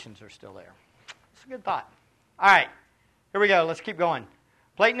 because the nations are still there. It's a good thought. All right, here we go. Let's keep going.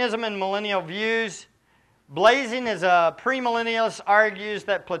 Platonism and millennial views. Blazing as a premillennialist argues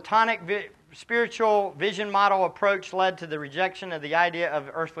that Platonic spiritual vision model approach led to the rejection of the idea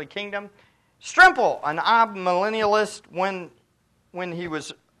of earthly kingdom. Stremple, an amillennialist, when he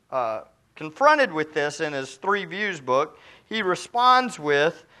was confronted with this in his Three Views book, he responds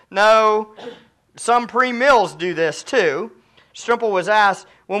with, no, some premills do this too. Stremple was asked,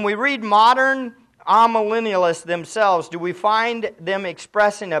 when we read modern amillennialists themselves, do we find them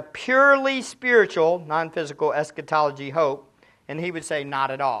expressing a purely spiritual, non-physical eschatology hope? And he would say,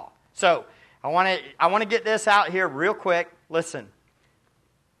 not at all. So, I want to get this out here real quick. Listen,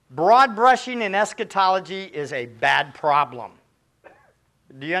 broad brushing in eschatology is a bad problem.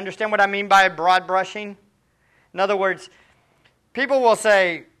 Do you understand what I mean by broad brushing? In other words, people will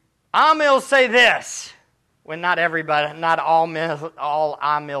say, amils say this, when not everybody, not all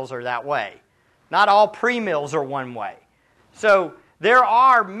amils are that way. Not all premills are one way. So there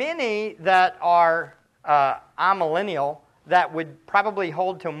are many that are amillennial that would probably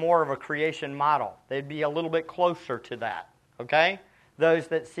hold to more of a creation model. They'd be a little bit closer to that, okay? Those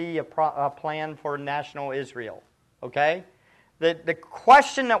that see a plan for national Israel, okay? The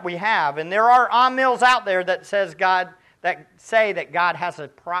question that we have, and there are amils out there that say that God has a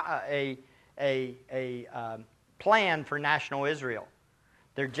plan for national Israel.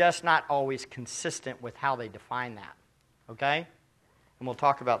 They're just not always consistent with how they define that, okay? And we'll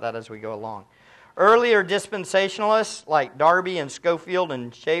talk about that as we go along. Earlier dispensationalists like Darby and Schofield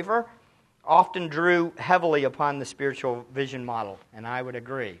and Schaeffer often drew heavily upon the spiritual vision model, and I would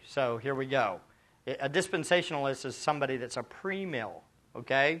agree. So here we go. A dispensationalist is somebody that's a premill,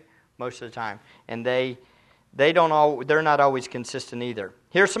 okay, most of the time, and they're not always consistent either.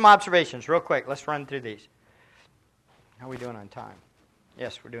 Here's some observations, real quick. Let's run through these. How are we doing on time?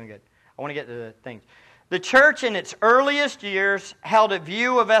 Yes, we're doing good. I want to get to the things. The church in its earliest years held a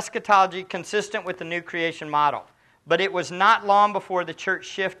view of eschatology consistent with the new creation model, but it was not long before the church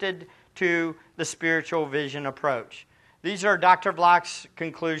shifted to the spiritual vision approach. These are Dr. Block's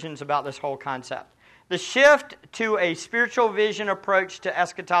conclusions about this whole concept. The shift to a spiritual vision approach to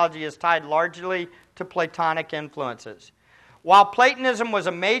eschatology is tied largely to Platonic influences. While Platonism was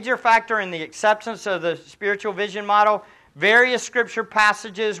a major factor in the acceptance of the spiritual vision model, Various scripture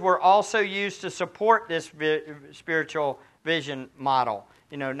passages were also used to support this spiritual vision model.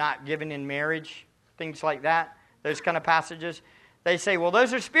 Not given in marriage, things like that, those kind of passages. They say, well,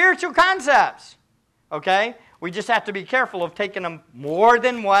 those are spiritual concepts. Okay? We just have to be careful of taking them more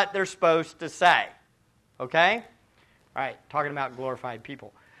than what they're supposed to say. Okay? All right, talking about glorified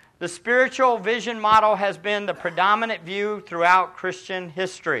people. The spiritual vision model has been the predominant view throughout Christian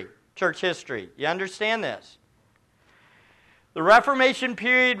history, church history. You understand this? The Reformation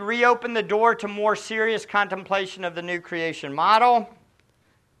period reopened the door to more serious contemplation of the new creation model.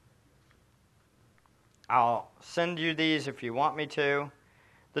 I'll send you these if you want me to.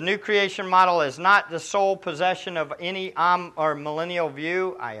 The new creation model is not the sole possession of any or millennial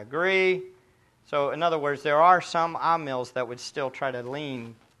view. I agree. So, in other words, there are some mills that would still try to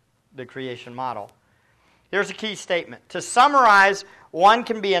lean the creation model. Here's a key statement. To summarize, one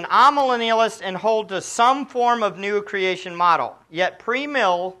can be an amillennialist and hold to some form of new creation model. Yet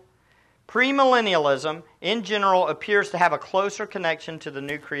premillennialism in general appears to have a closer connection to the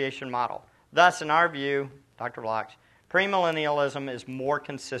new creation model. Thus, in our view, Dr. Blocks, premillennialism is more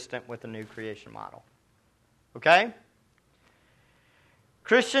consistent with the new creation model. Okay?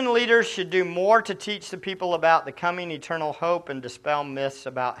 Christian leaders should do more to teach the people about the coming eternal hope and dispel myths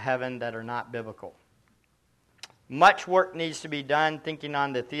about heaven that are not biblical. Much work needs to be done thinking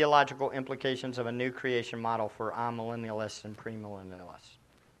on the theological implications of a new creation model for amillennialists and premillennialists.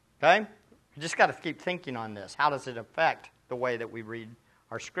 Okay? You just got to keep thinking on this. How does it affect the way that we read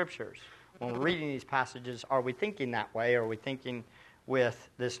our scriptures? When we're reading these passages, are we thinking that way, or are we thinking with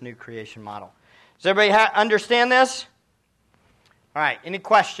this new creation model? Does everybody understand this? All right, any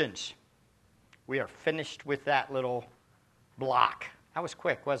questions? We are finished with that little block. That was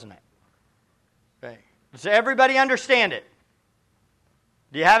quick, wasn't it? Okay. Does everybody understand it?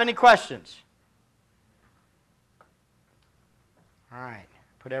 Do you have any questions? All right,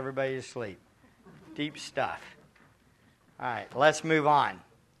 put everybody to sleep. Deep stuff. All right, let's move on.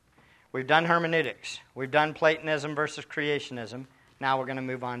 We've done hermeneutics. We've done Platonism versus creationism. Now we're going to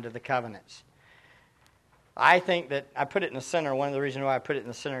move on to the covenants. I think that I put it in the center. One of the reasons why I put it in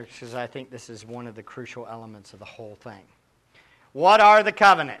the center is because I think this is one of the crucial elements of the whole thing. What are the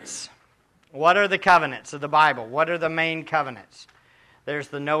covenants? What are the covenants of the Bible? What are the main covenants? There's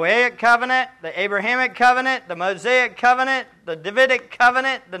the Noahic covenant, the Abrahamic covenant, the Mosaic covenant, the Davidic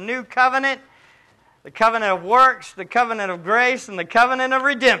covenant, the New covenant, the covenant of works, the covenant of grace, and the covenant of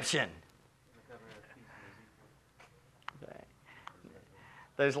redemption.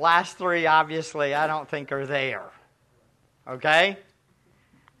 Those last three, obviously, I don't think are there. Okay?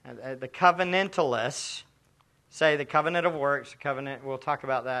 The covenantalists say the covenant of works, the covenant, we'll talk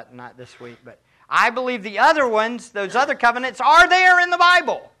about that not this week, but I believe the other ones, those other covenants, are there in the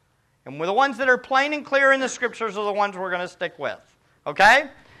Bible. And the ones that are plain and clear in the Scriptures are the ones we're going to stick with. Okay?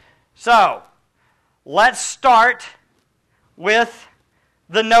 So, let's start with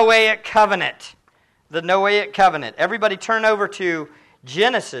the Noahic covenant. The Noahic covenant. Everybody turn over to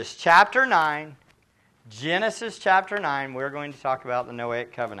Genesis chapter 9. Genesis chapter 9, we're going to talk about the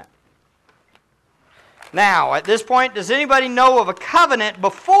Noahic covenant. Now, at this point, does anybody know of a covenant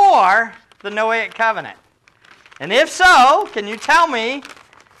before the Noahic covenant? And if so, can you tell me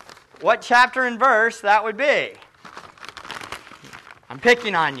what chapter and verse that would be? I'm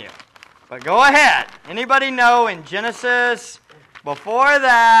picking on you, but go ahead. Anybody know in Genesis, before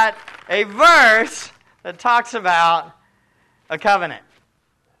that, a verse that talks about a covenant?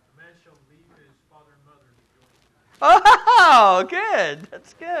 A man shall leave his father and mother and be joined to his Oh, good.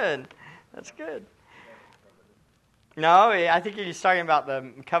 That's good. That's good. No, I think he's talking about the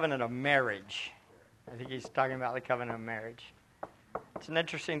covenant of marriage. I think he's talking about the covenant of marriage. It's an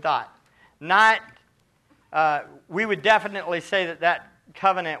interesting thought. We would definitely say that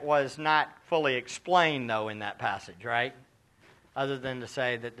covenant was not fully explained, though, in that passage, right? Other than to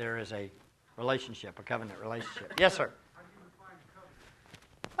say that there is a relationship, a covenant relationship. Yes, sir? How do you define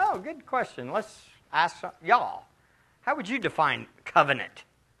covenant? Oh, good question. Let's ask y'all. How would you define covenant?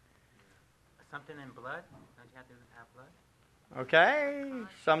 Something in blood? Don't you have to have blood? Okay.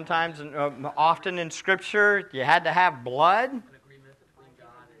 Sometimes, often in Scripture, you had to have blood. An agreement between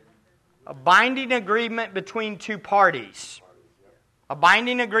God and A binding agreement between two parties. A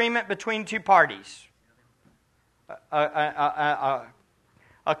binding agreement between two parties. A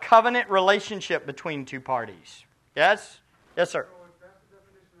covenant relationship between two parties. Yes? Yes, sir. So if that's the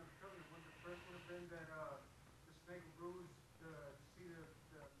definition of covenant, would the first one have been that the snake bruised the seed of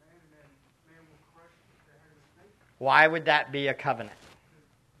the man, and then man will crush the head of the snake? Why would that be a covenant?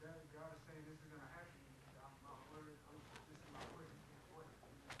 That God is saying this is going to happen. This is my word. This is my word.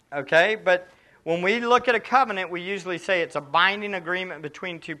 Okay, but when we look at a covenant, we usually say it's a binding agreement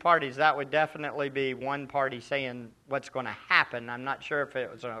between two parties. That would definitely be one party saying what's going to happen. I'm not sure if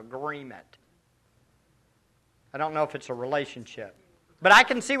it was an agreement. I don't know if it's a relationship. But I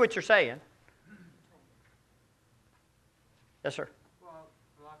can see what you're saying. Yes, sir. Well,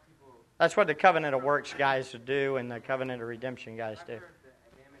 a lot of people. That's what the covenant of works guys do and the covenant of redemption guys do. I've heard the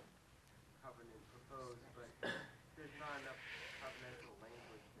Adamic covenant proposed, but there's not enough covenantal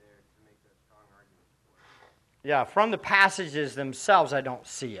language there to make a strong argument for it. Yeah, from the passages themselves, I don't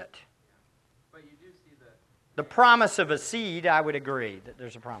see it. But you do see The promise of a seed, I would agree that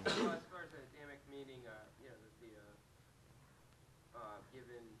there's a promise. well, as far as the Adamic meaning,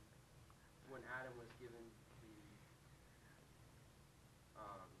 given when Adam was given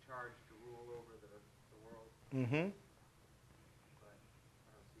the charge to rule over the world. Mm-hmm. But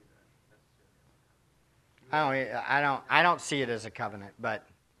I don't see that necessarily. I don't see it as a covenant, but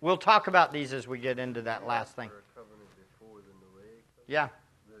we'll talk about these as we get into that last thing. For a covenant before the Noahic covenant? Yeah.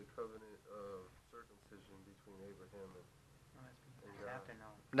 The covenant of circumcision between Abraham and God. After no.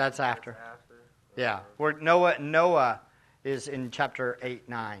 That's after. That's after? Yeah. Where Noah is in chapter 8,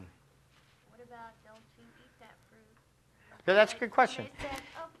 9. What about don't you eat that fruit? Yeah, that's a good question. They said,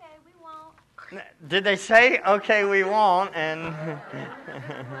 okay, we won't. Did they say, okay, we won't? And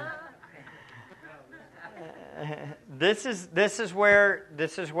this is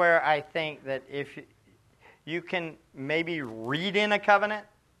where I think that if you can maybe read in a covenant,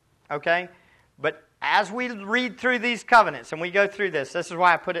 okay? But as we read through these covenants and we go through this is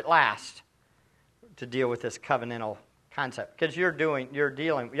why I put it last to deal with this covenantal concept, because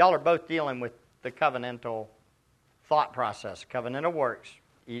y'all are both dealing with the covenantal thought process. Covenant of works: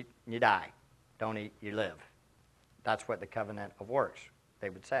 eat, you die; don't eat, you live. That's what the covenant of works, they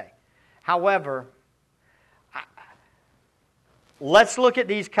would say. However, let's look at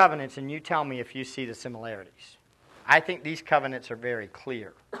these covenants, and you tell me if you see the similarities. I think these covenants are very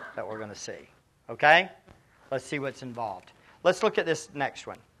clear that we're going to see. Okay? Let's see what's involved. Let's look at this next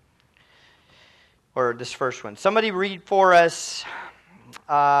one. Or this first one. Somebody read for us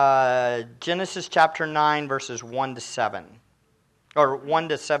Genesis chapter 9, verses 1 to 7. Or 1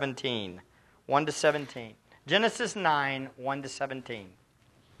 to 17. 1 to 17. Genesis 9, 1 to 17.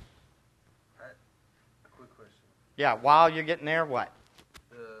 Quick question. Yeah, while you're getting there, what?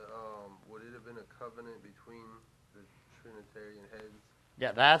 Would it have been a covenant between the Trinitarian heads?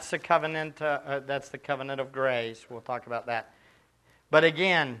 Yeah, that's the covenant. That's the covenant of grace. We'll talk about that. But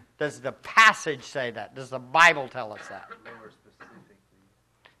again, does the passage say that? Does the Bible tell us that? More specifically.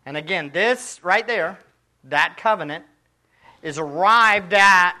 And again, this right there, that covenant, is arrived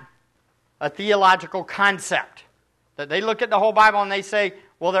at a theological concept. That they look at the whole Bible and they say,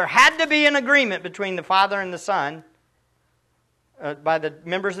 well, there had to be an agreement between the Father and the Son by the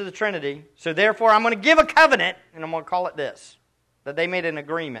members of the Trinity. So therefore, I'm going to give a covenant, and I'm going to call it this. That they made an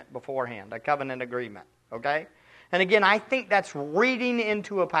agreement beforehand, a covenant agreement. Okay? And again, I think that's reading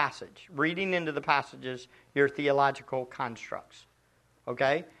into a passage. Reading into the passages, your theological constructs.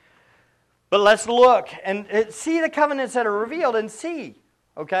 Okay? But let's look and see the covenants that are revealed and see.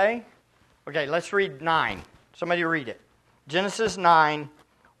 Okay? Okay, let's read 9. Somebody read it. Genesis 9,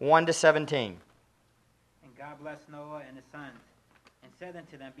 1 to 17. And God blessed Noah and his sons, and said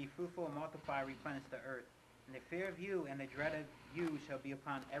unto them, Be fruitful and multiply, replenish the earth. And the fear of you and the dread of you shall be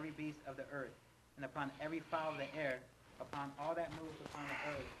upon every beast of the earth, and upon every fowl of the air, upon all that moves upon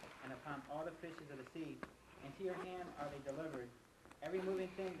the earth, and upon all the fishes of the sea. Into your hand are they delivered. Every moving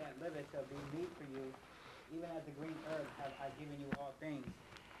thing that liveth shall be meat for you, even as the green herb have I given you all things.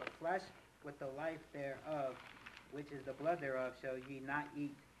 But flesh with the life thereof, which is the blood thereof, shall ye not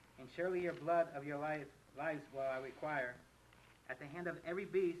eat. And surely your blood of your lives will I require. At the hand of every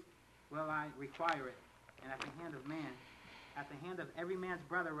beast will I require it, and at the hand of man. At the hand of every man's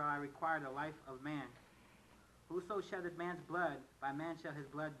brother will I require the life of man. Whoso sheddeth man's blood, by man shall his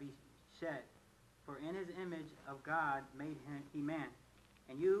blood be shed. For in his image of God made he man.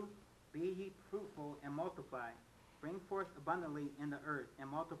 And you, be ye fruitful and multiply. Bring forth abundantly in the earth, and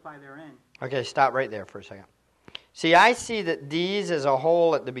multiply therein. Okay, stop right there for a second. See, I see that these as a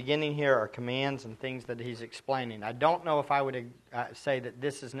whole at the beginning here are commands and things that he's explaining. I don't know if I would say that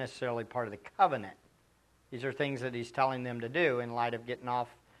this is necessarily part of the covenant. These are things that he's telling them to do in light of getting off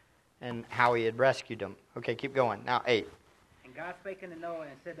and how he had rescued them. Okay, keep going. Now, 8. And God spake unto Noah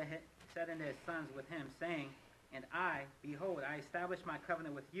and said unto his sons with him, saying, And I, behold, I establish my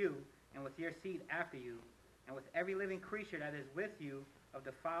covenant with you, and with your seed after you, and with every living creature that is with you, of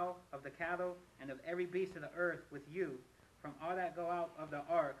the fowl, of the cattle, and of every beast of the earth with you, from all that go out of the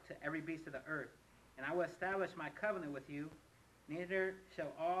ark to every beast of the earth. And I will establish my covenant with you, Neither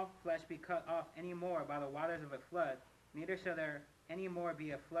shall all flesh be cut off any more by the waters of a flood, neither shall there any more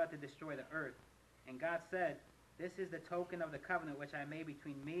be a flood to destroy the earth. And God said, This is the token of the covenant which I made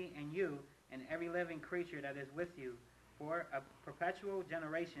between me and you and every living creature that is with you for a perpetual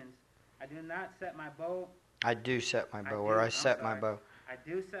generations. I do not set my bow. I do set my bow, or I set my bow. I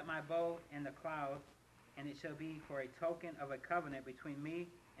do set my bow in the cloud, and it shall be for a token of a covenant between me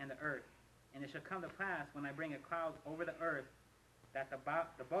and the earth. And it shall come to pass, when I bring a cloud over the earth, that the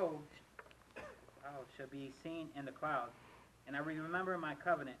bow shall be seen in the cloud. And I will remember my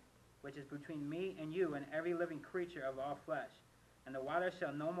covenant, which is between me and you and every living creature of all flesh. And the water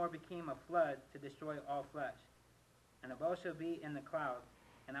shall no more become a flood to destroy all flesh. And the bow shall be in the cloud,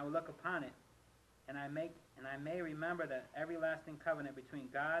 and I will look upon it, and I may remember the everlasting covenant between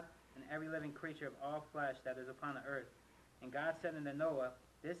God and every living creature of all flesh that is upon the earth. And God said unto Noah,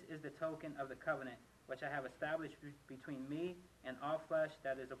 This is the token of the covenant which I have established between me and all flesh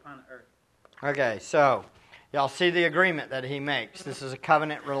that is upon the earth. Okay, so y'all see the agreement that he makes. This is a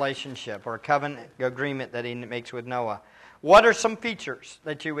covenant relationship or a covenant agreement that he makes with Noah. What are some features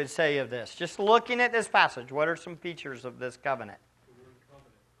that you would say of this? Just looking at this passage, what are some features of this covenant?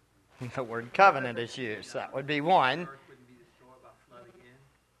 The word covenant is used. That would be one.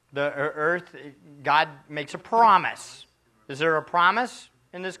 The earth, God makes a promise. Is there a promise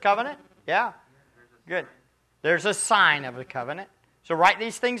in this covenant? Yeah. Good. There's a sign of the covenant. So write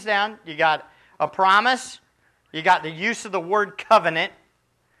these things down. You got a promise. You got the use of the word covenant.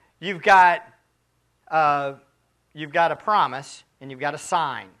 You've got a promise, and you've got a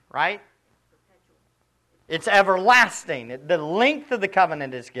sign, right? It's everlasting. The length of the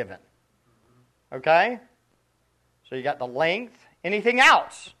covenant is given. Okay? So you got the length. Anything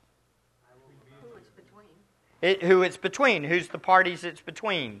else? Who it's between. Who it's between. Who's the parties it's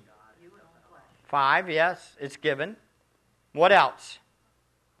between? 5, yes, it's given. What else?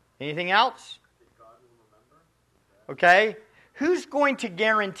 Anything else? Okay. Who's going to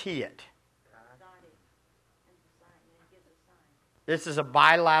guarantee it? This is a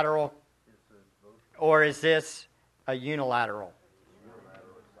bilateral, or is this a unilateral?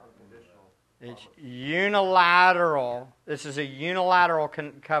 It's unilateral. This is a unilateral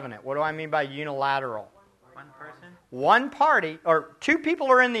covenant. What do I mean by unilateral? One person? One party, or two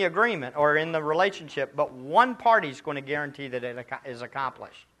people are in the agreement or in the relationship, but one party is going to guarantee that it is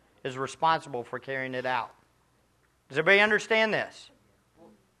accomplished, is responsible for carrying it out. Does everybody understand this?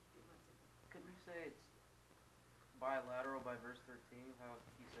 Couldn't you say it's bilateral by verse 13? How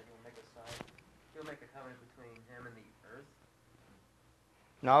he said he'll make a sign, he'll make a covenant between him and the earth.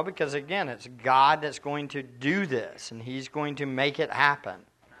 No, because again, it's God that's going to do this, and He's going to make it happen.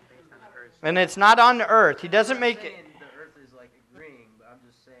 And it's not on the earth. He doesn't make it. The earth is like agreeing, but I'm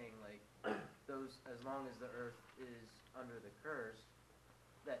just saying like those, as long as the earth is under the curse,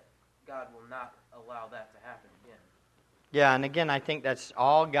 that God will not allow that to happen again. Yeah, and again, I think that's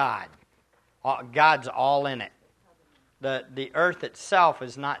all God. God's all in it. The earth itself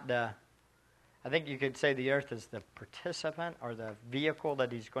is not the... I think you could say the earth is the participant or the vehicle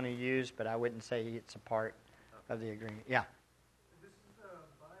that He's going to use, but I wouldn't say it's a part of the agreement. Yeah. This is a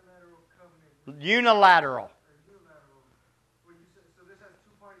bilateral covenant. Unilateral. Unilateral. Well, you said, so this has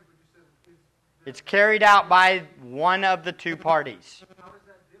two parties, but you said It's carried out by one of the two parties. how does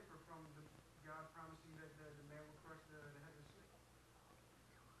that differ from God promising that the man will crush the head of the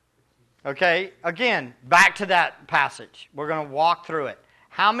snake? Okay, again, back to that passage. We're going to walk through it.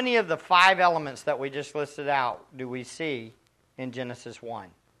 How many of the 5 elements that we just listed out do we see in Genesis 1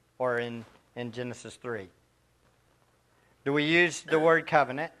 or in Genesis 3? Do we use the word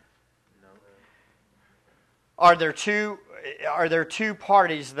covenant? No. Are there two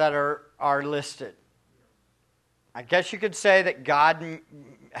parties that are listed? I guess you could say that God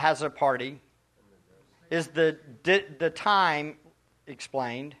has a party. Is the time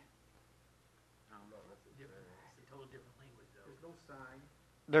explained?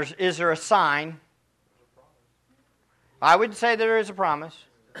 Is there a sign? I would say there is a promise.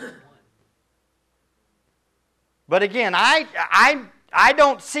 But again, I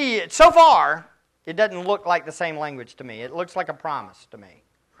don't see it. So far, it doesn't look like the same language to me. It looks like a promise to me.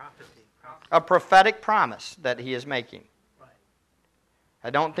 Prophecy. A prophetic promise that he is making. Right.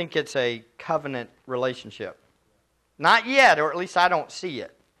 I don't think it's a covenant relationship. Not yet, or at least I don't see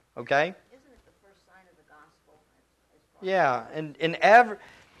it. Okay? Isn't it the first sign of the gospel? Yeah, and in every...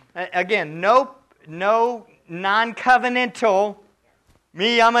 Again, no non-covenantal.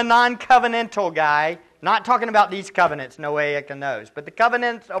 Me, I'm a non-covenantal guy. Not talking about these covenants, Noahic and those, but the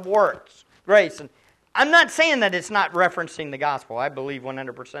covenants of works, grace. And I'm not saying that it's not referencing the gospel. I believe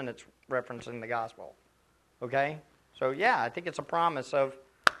 100% it's referencing the gospel. Okay? So, yeah, I think it's a promise of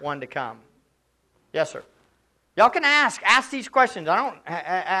one to come. Yes, sir. Y'all can ask these questions. I don't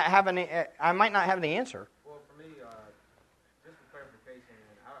have any. I might not have the answer. Well, for me, just for clarification,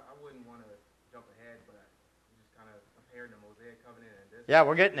 I wouldn't want to jump ahead, but just kind of comparing the Mosaic covenant and this. Yeah,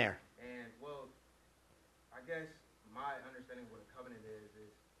 we're getting there. And well, I guess my understanding of what a covenant is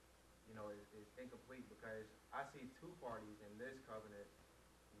incomplete because I see two parties in this covenant.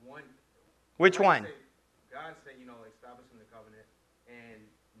 One. Which one? God said, establishing the covenant, and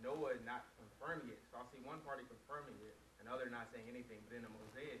Noah not confirming it. So I see one party confirming it, and the other not saying anything. But in the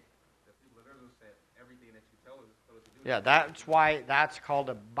Mosaic, the people of Israel said everything that you tell us to do. Yeah, that's why that's called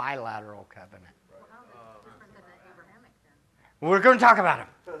a bilateral covenant. Well, how is it different than the Abrahamic then? We're going to talk about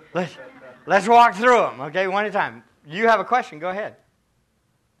them. Let's walk through them, okay, one at a time. You have a question, go ahead.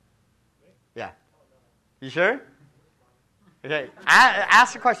 Yeah. You sure? Okay,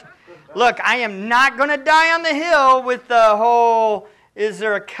 ask the question. Look, I am not going to die on the hill with the whole, is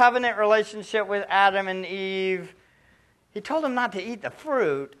there a covenant relationship with Adam and Eve? He told them not to eat the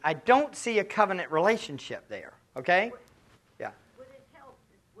fruit. I don't see a covenant relationship there, okay? Yeah. Would it help,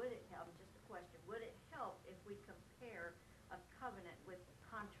 just a question, would it help if we compare a covenant with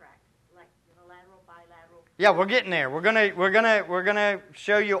a contract, like unilateral, bilateral? Yeah, we're getting there. We're gonna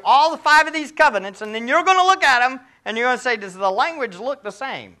show you all the 5 of these covenants, and then you're going to look at them, and you're going to say, does the language look the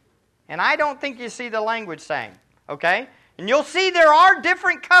same? And I don't think you see the language same, okay? And you'll see there are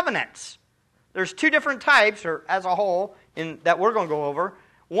different covenants. There's 2 different types, or as a whole, that we're going to go over.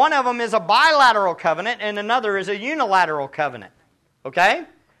 One of them is a bilateral covenant, and another is a unilateral covenant, okay?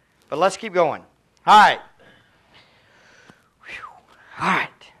 But let's keep going. All right. All right.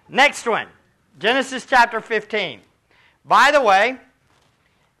 Next one, Genesis chapter 15. By the way,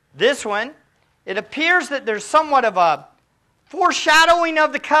 this one, it appears that there's somewhat of a foreshadowing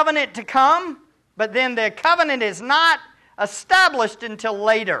of the covenant to come, but then the covenant is not established until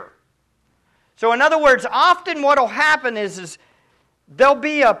later. So in other words, often what will happen is there'll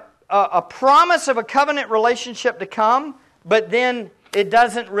be a promise of a covenant relationship to come, but then it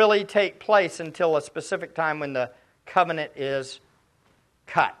doesn't really take place until a specific time when the covenant is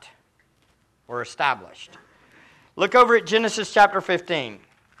cut or established. Look over at Genesis chapter 15.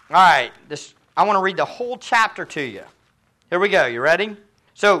 All right, I want to read the whole chapter to you. Here we go. You ready?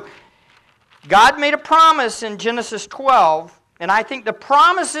 So, God made a promise in Genesis 12, and I think the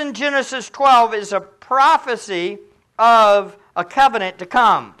promise in Genesis 12 is a prophecy of a covenant to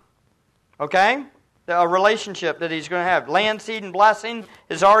come. Okay? A relationship that He's going to have. Land, seed, and blessing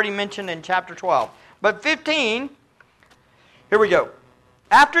is already mentioned in chapter 12. But 15, here we go.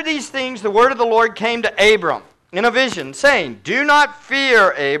 After these things, the word of the Lord came to Abram in a vision, saying, "Do not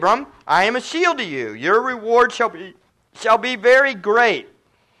fear, Abram. I am a shield to you. Your reward shall be very great."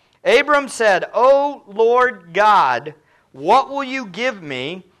 Abram said, "O Lord God, what will you give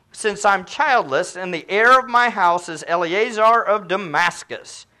me, since I'm childless, and the heir of my house is Eleazar of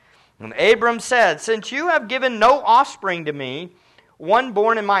Damascus?" And Abram said, "Since you have given no offspring to me, one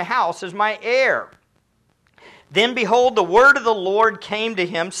born in my house is my heir." Then behold, the word of the Lord came to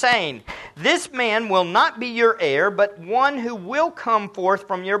him, saying, "This man will not be your heir, but one who will come forth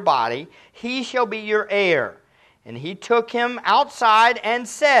from your body, he shall be your heir." And he took him outside and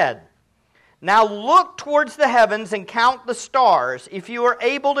said, "Now look towards the heavens and count the stars, if you are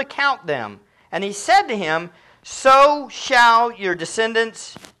able to count them." And he said to him, "So shall your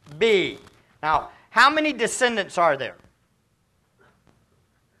descendants be." Now, how many descendants are there?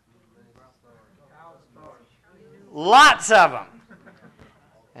 Lots of them.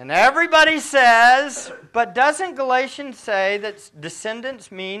 And everybody says, but doesn't Galatians say that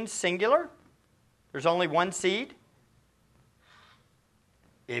descendants means singular? There's only one seed?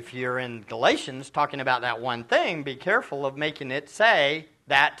 If you're in Galatians talking about that one thing, be careful of making it say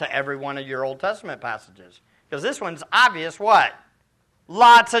that to every one of your Old Testament passages. Because this one's obvious what?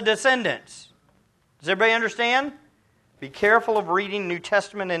 Lots of descendants. Does everybody understand? Be careful of reading New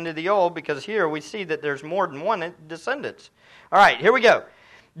Testament into the Old, because here we see that there's more than one descendants. All right, here we go.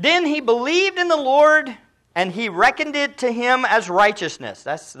 Then he believed in the Lord, and he reckoned it to him as righteousness.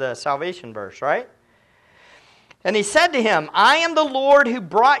 That's the salvation verse, right? And he said to him, "I am the Lord who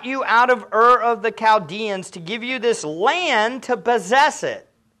brought you out of Ur of the Chaldeans to give you this land to possess it."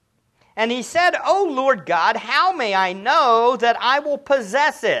 And he said, "O Lord God, how may I know that I will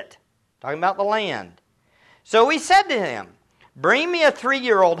possess it?" Talking about the land. So he said to him, "Bring me a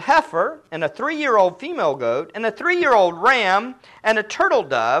 3-year-old heifer, and a 3-year-old female goat, and a 3-year-old ram, and a turtle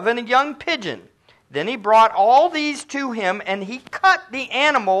dove, and a young pigeon." Then he brought all these to him, and he cut the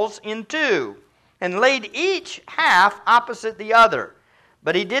animals in 2, and laid each half opposite the other.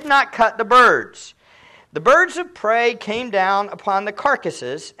 But he did not cut the birds. The birds of prey came down upon the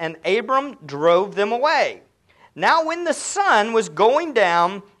carcasses, and Abram drove them away. Now when the sun was going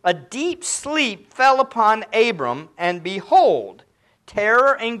down, a deep sleep fell upon Abram, and behold,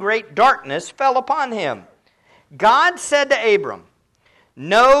 terror and great darkness fell upon him. God said to Abram,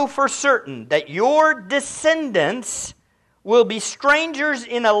 know for certain that your descendants will be strangers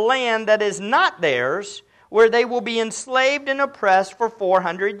in a land that is not theirs, where they will be enslaved and oppressed for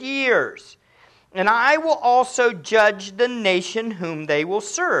 400 years. And I will also judge the nation whom they will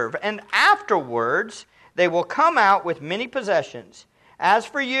serve, and afterwards they will come out with many possessions. As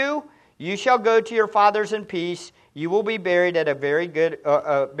for you, you shall go to your fathers in peace. You will be buried at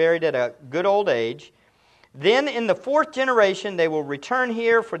a good old age. Then in the 4th generation they will return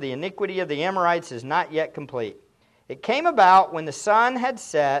here, for the iniquity of the Amorites is not yet complete. It came about when the sun had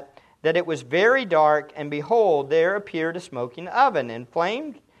set that it was very dark, and behold, there appeared a smoking oven and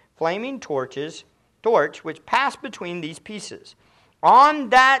flaming torch which passed between these pieces. On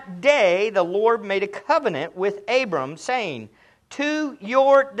that day the Lord made a covenant with Abram, saying, to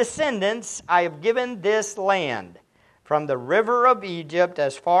your descendants I have given this land, from the river of Egypt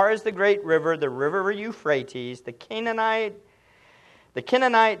as far as the great river, the river Euphrates, the Canaanite, the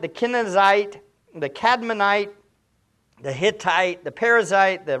Kenizzite, the Cadmonite, the Hittite, the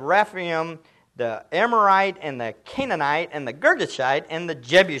Perizzite, the Rephaim, the Amorite, and the Canaanite, and the Girgashite, and the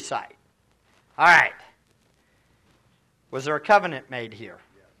Jebusite. All right. Was there a covenant made here?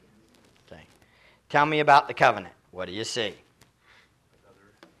 Okay. Tell me about the covenant. What do you see?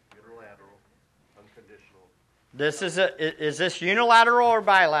 Another unilateral, unconditional. Is this unilateral or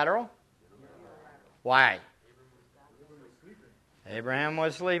bilateral? Why? Abraham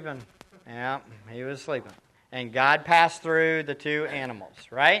was sleeping. Yeah, he was sleeping. And God passed through the two animals,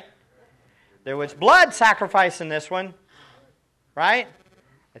 right? There was blood sacrifice in this one, right?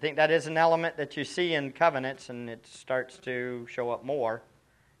 I think that is an element that you see in covenants, and it starts to show up more.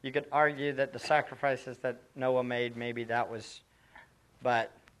 You could argue that the sacrifices that Noah made, maybe that was, but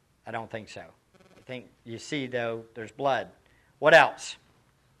I don't think so. I think you see, though, there's blood. What else?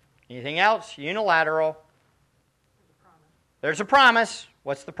 Anything else? Unilateral. There's a promise.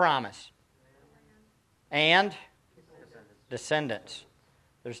 What's the promise? And descendants.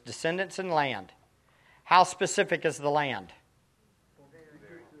 There's descendants and land. How specific is the land?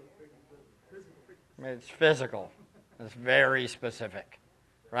 It's physical. It's very specific.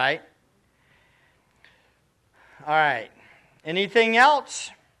 Right? All right. Anything else?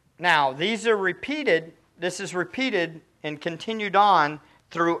 Now, these are repeated. This is repeated and continued on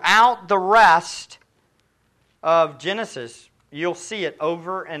throughout the rest of Genesis. You'll see it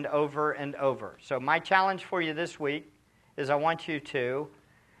over and over and over. So my challenge for you this week is I want you to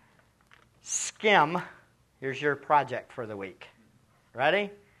skim. Here's your project for the week. Ready?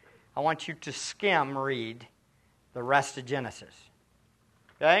 I want you to skim read the rest of Genesis.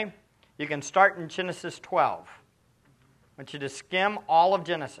 Okay? You can start in Genesis 12. I want you to skim all of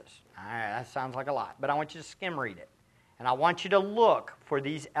Genesis. All right, that sounds like a lot, but I want you to skim read it. And I want you to look for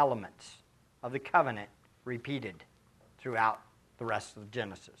these elements of the covenant repeated throughout the rest of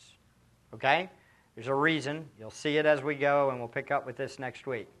Genesis. Okay? There's a reason. You'll see it as we go, and we'll pick up with this next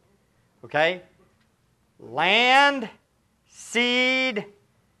week. Okay? Land, seed,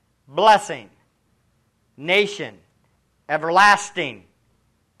 blessing, nation, everlasting,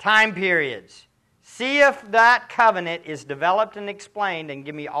 time periods. See if that covenant is developed and explained, and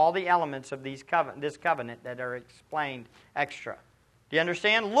give me all the elements of this covenant that are explained extra. Do you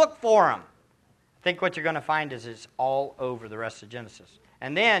understand? Look for them. I think what you're going to find is it's all over the rest of Genesis.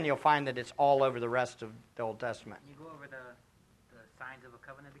 And then you'll find that it's all over the rest of the Old Testament. Can you go over the signs of a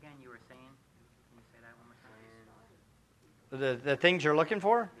covenant again? You were saying? Can you say that one more time? The things you're looking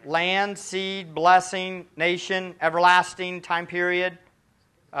for? Land, seed, blessing, nation, everlasting, time period.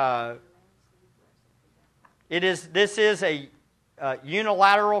 This is a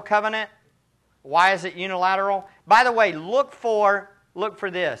unilateral covenant. Why is it unilateral? By the way, look for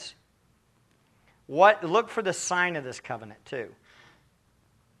this. Look for the sign of this covenant too.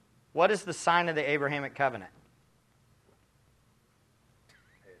 What is the sign of the Abrahamic covenant?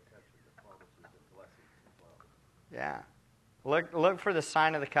 Pay attention to promises and blessings as well. Yeah. Look for the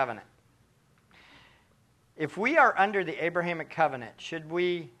sign of the covenant. If we are under the Abrahamic covenant, should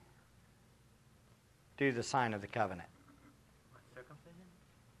we do the sign of the covenant? Circumcision?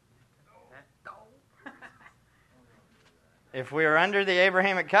 No. If we are under the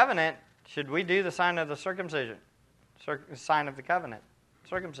Abrahamic covenant, should we do the sign of the circumcision? Sign of the covenant.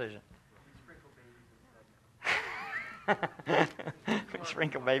 Circumcision.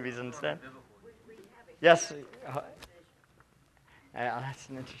 Sprinkle babies instead. Yes. That's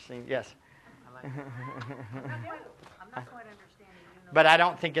an interesting, yes. I like that. I'm not quite understanding unilateral. But I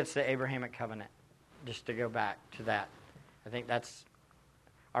don't think it's the Abrahamic covenant, just to go back to that. I think that's,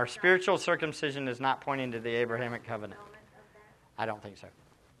 our spiritual circumcision is not pointing to the Abrahamic covenant. Element of that? I don't think so.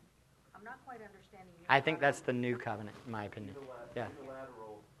 I'm not quite understanding I think that's the new covenant, in my opinion. Yeah.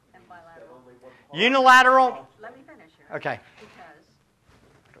 and bilateral. Unilateral? Let me finish here. Okay.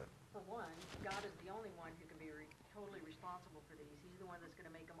 Because, for one, God is the only one who can be totally responsible for these. He's the one that's going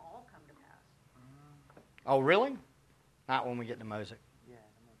to make them all come to pass. Oh, really? Not when we get to Mosaic. Yeah.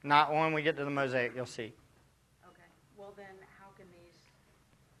 Not when we get to the Mosaic, you'll see. Okay. Well, then, how can these?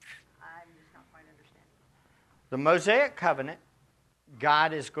 I'm just not quite understanding. The Mosaic covenant,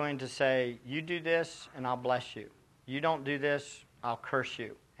 God is going to say, you do this and I'll bless you. You don't do this, I'll curse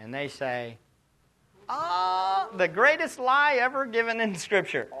you. And they say, oh, the greatest lie ever given in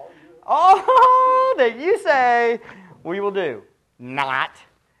Scripture. Oh, that you say we will do. Not.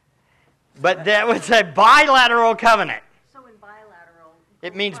 But that was a bilateral covenant. So in bilateral,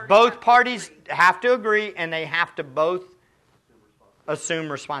 It means both parties have to agree and they have to both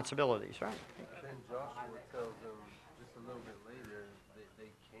assume responsibilities, right? Then Joshua tells them just a little bit later that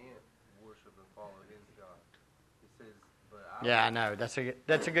they can't worship and follow his God. He says, but I Yeah, I know. That's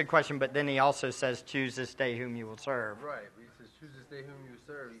a good question. But then he also says, choose this day whom you will serve. Right, but he says, choose this day whom you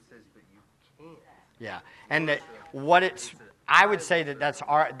serve. He says, but you can't. Yeah, and I would say that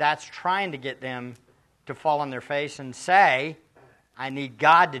that's trying to get them to fall on their face and say, I need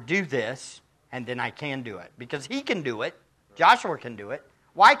God to do this, and then I can do it. Because he can do it. Joshua can do it.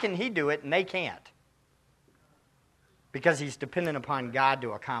 Why can he do it and they can't? Because he's dependent upon God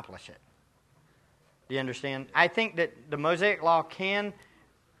to accomplish it. Do you understand? I think that the Mosaic Law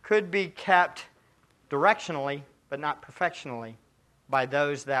could be kept directionally, but not perfectionally, by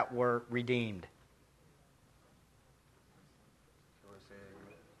those that were redeemed.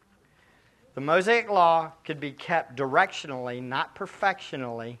 The Mosaic Law could be kept directionally, not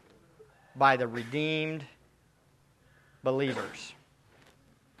perfectionally, by the redeemed believers.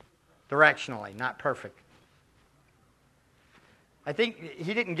 Directionally, not perfect. I think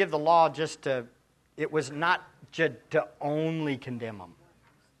he didn't give the law just to, it was not to only condemn them.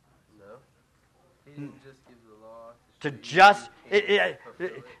 No. He didn't just give the law To show you just, you can't fulfill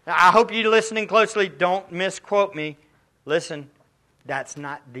it. I hope you're listening closely. Don't misquote me. Listen, that's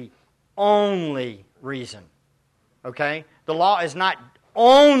not the only reason. Okay? The law is not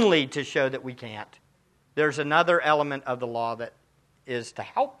only to show that we can't. There's another element of the law that is to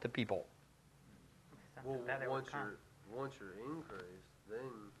help the people. Well, Better once would come. you're in Christ, then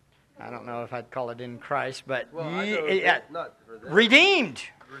I don't know if I'd call it in Christ, but well, I know not for them. redeemed.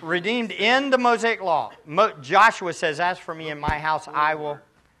 Redeemed in the Mosaic Law. Joshua says, as for me and my house, I will,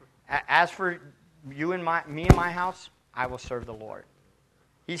 as for you and me and my house, I will serve the Lord.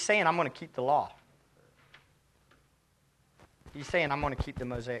 He's saying, I'm going to keep the law. He's saying, I'm going to keep the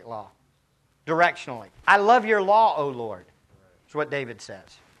Mosaic Law. Directionally. I love your law, O Lord. That's what David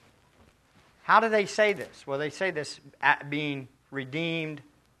says. How do they say this? Well, they say this at being redeemed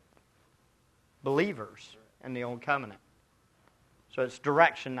believers in the Old Covenant. So it's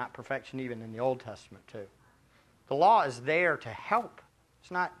direction, not perfection, even in the Old Testament too. The law is there to help.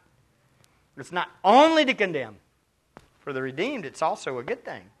 It's not only to condemn. For the redeemed, it's also a good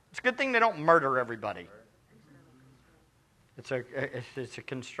thing. It's a good thing they don't murder everybody. It's a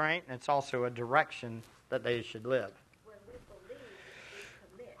constraint, and it's also a direction that they should live. When we believe,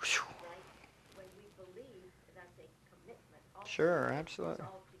 we commit, right? When we believe, that's a commitment. Also, Sure, it's absolutely.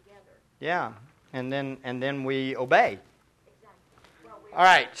 all together. Yeah, and then we obey. Exactly. Well, All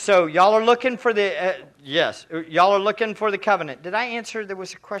right, so y'all are looking for the y'all are looking for the covenant. Did I answer? There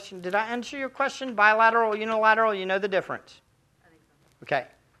was a question. Did I answer your question? Bilateral, unilateral. You know the difference. I think so. Okay.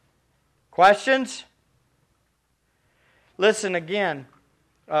 Questions? Listen again.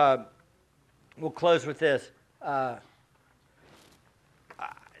 We'll close with this.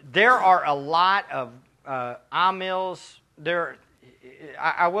 There are a lot of amils.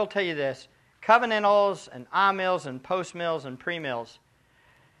 I will tell you this: covenantals and amils and postmills and premills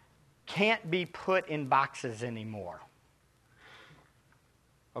can't be put in boxes anymore.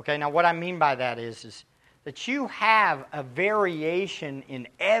 Okay. Now, what I mean by that is that you have a variation in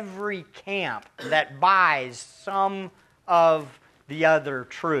every camp that buys some of the other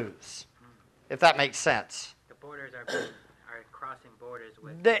truths, if that makes sense. The borders are crossing borders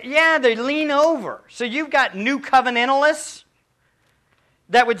with. They lean over. So you've got new covenantalists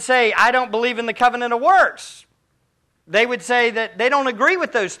that would say, I don't believe in the covenant of works. They would say that they don't agree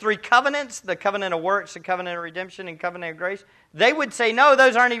with those three covenants, the covenant of works, the covenant of redemption, and covenant of grace. They would say, no,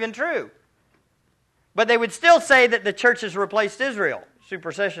 those aren't even true. But they would still say that the church has replaced Israel,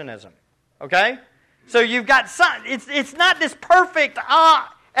 supersessionism. Okay? So you've got some, it's not this perfect,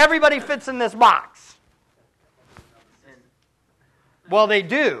 everybody fits in this box. Well, they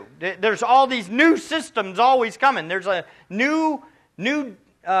do. There's all these new systems always coming. There's a new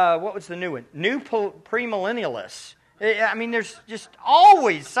what was the new one? New premillennialists. I mean, there's just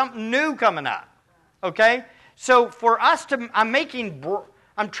always something new coming up. Okay? So for us to, I'm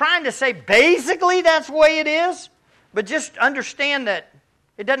trying to say basically that's the way it is, but just understand that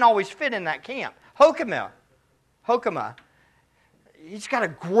it doesn't always fit in that camp. Hokema, he's got a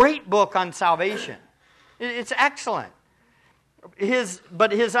great book on salvation. It's excellent. His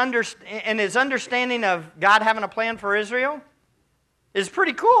understanding of God having a plan for Israel is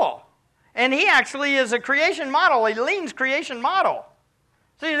pretty cool. And he actually is a creation model. He leans creation model.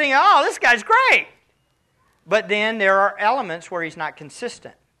 So you think, oh, this guy's great. But then there are elements where he's not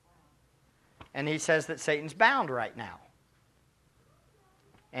consistent. And he says that Satan's bound right now.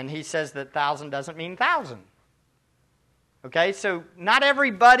 And he says that 1,000 doesn't mean 1,000. Okay, so not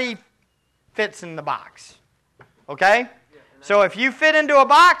everybody fits in the box. Okay? So if you fit into a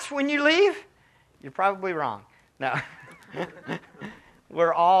box when you leave, you're probably wrong. No.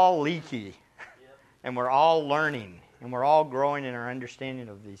 We're all leaky. And we're all learning. And we're all growing in our understanding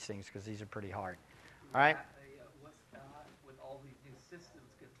of these things because these are pretty hard. All right? What's with all these new systems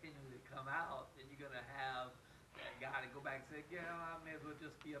continuing to come out, then you're going to have that guy to go back and say, yeah, I may as well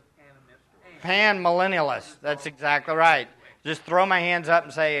just be a pan-millennialist. That's exactly right. Just throw my hands up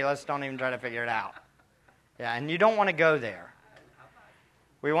and say, let's don't even try to figure it out. Yeah, and you don't want to go there.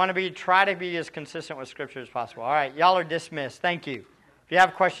 We want to try to be as consistent with Scripture as possible. All right, y'all are dismissed. Thank you. If you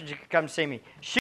have questions, you can come see me.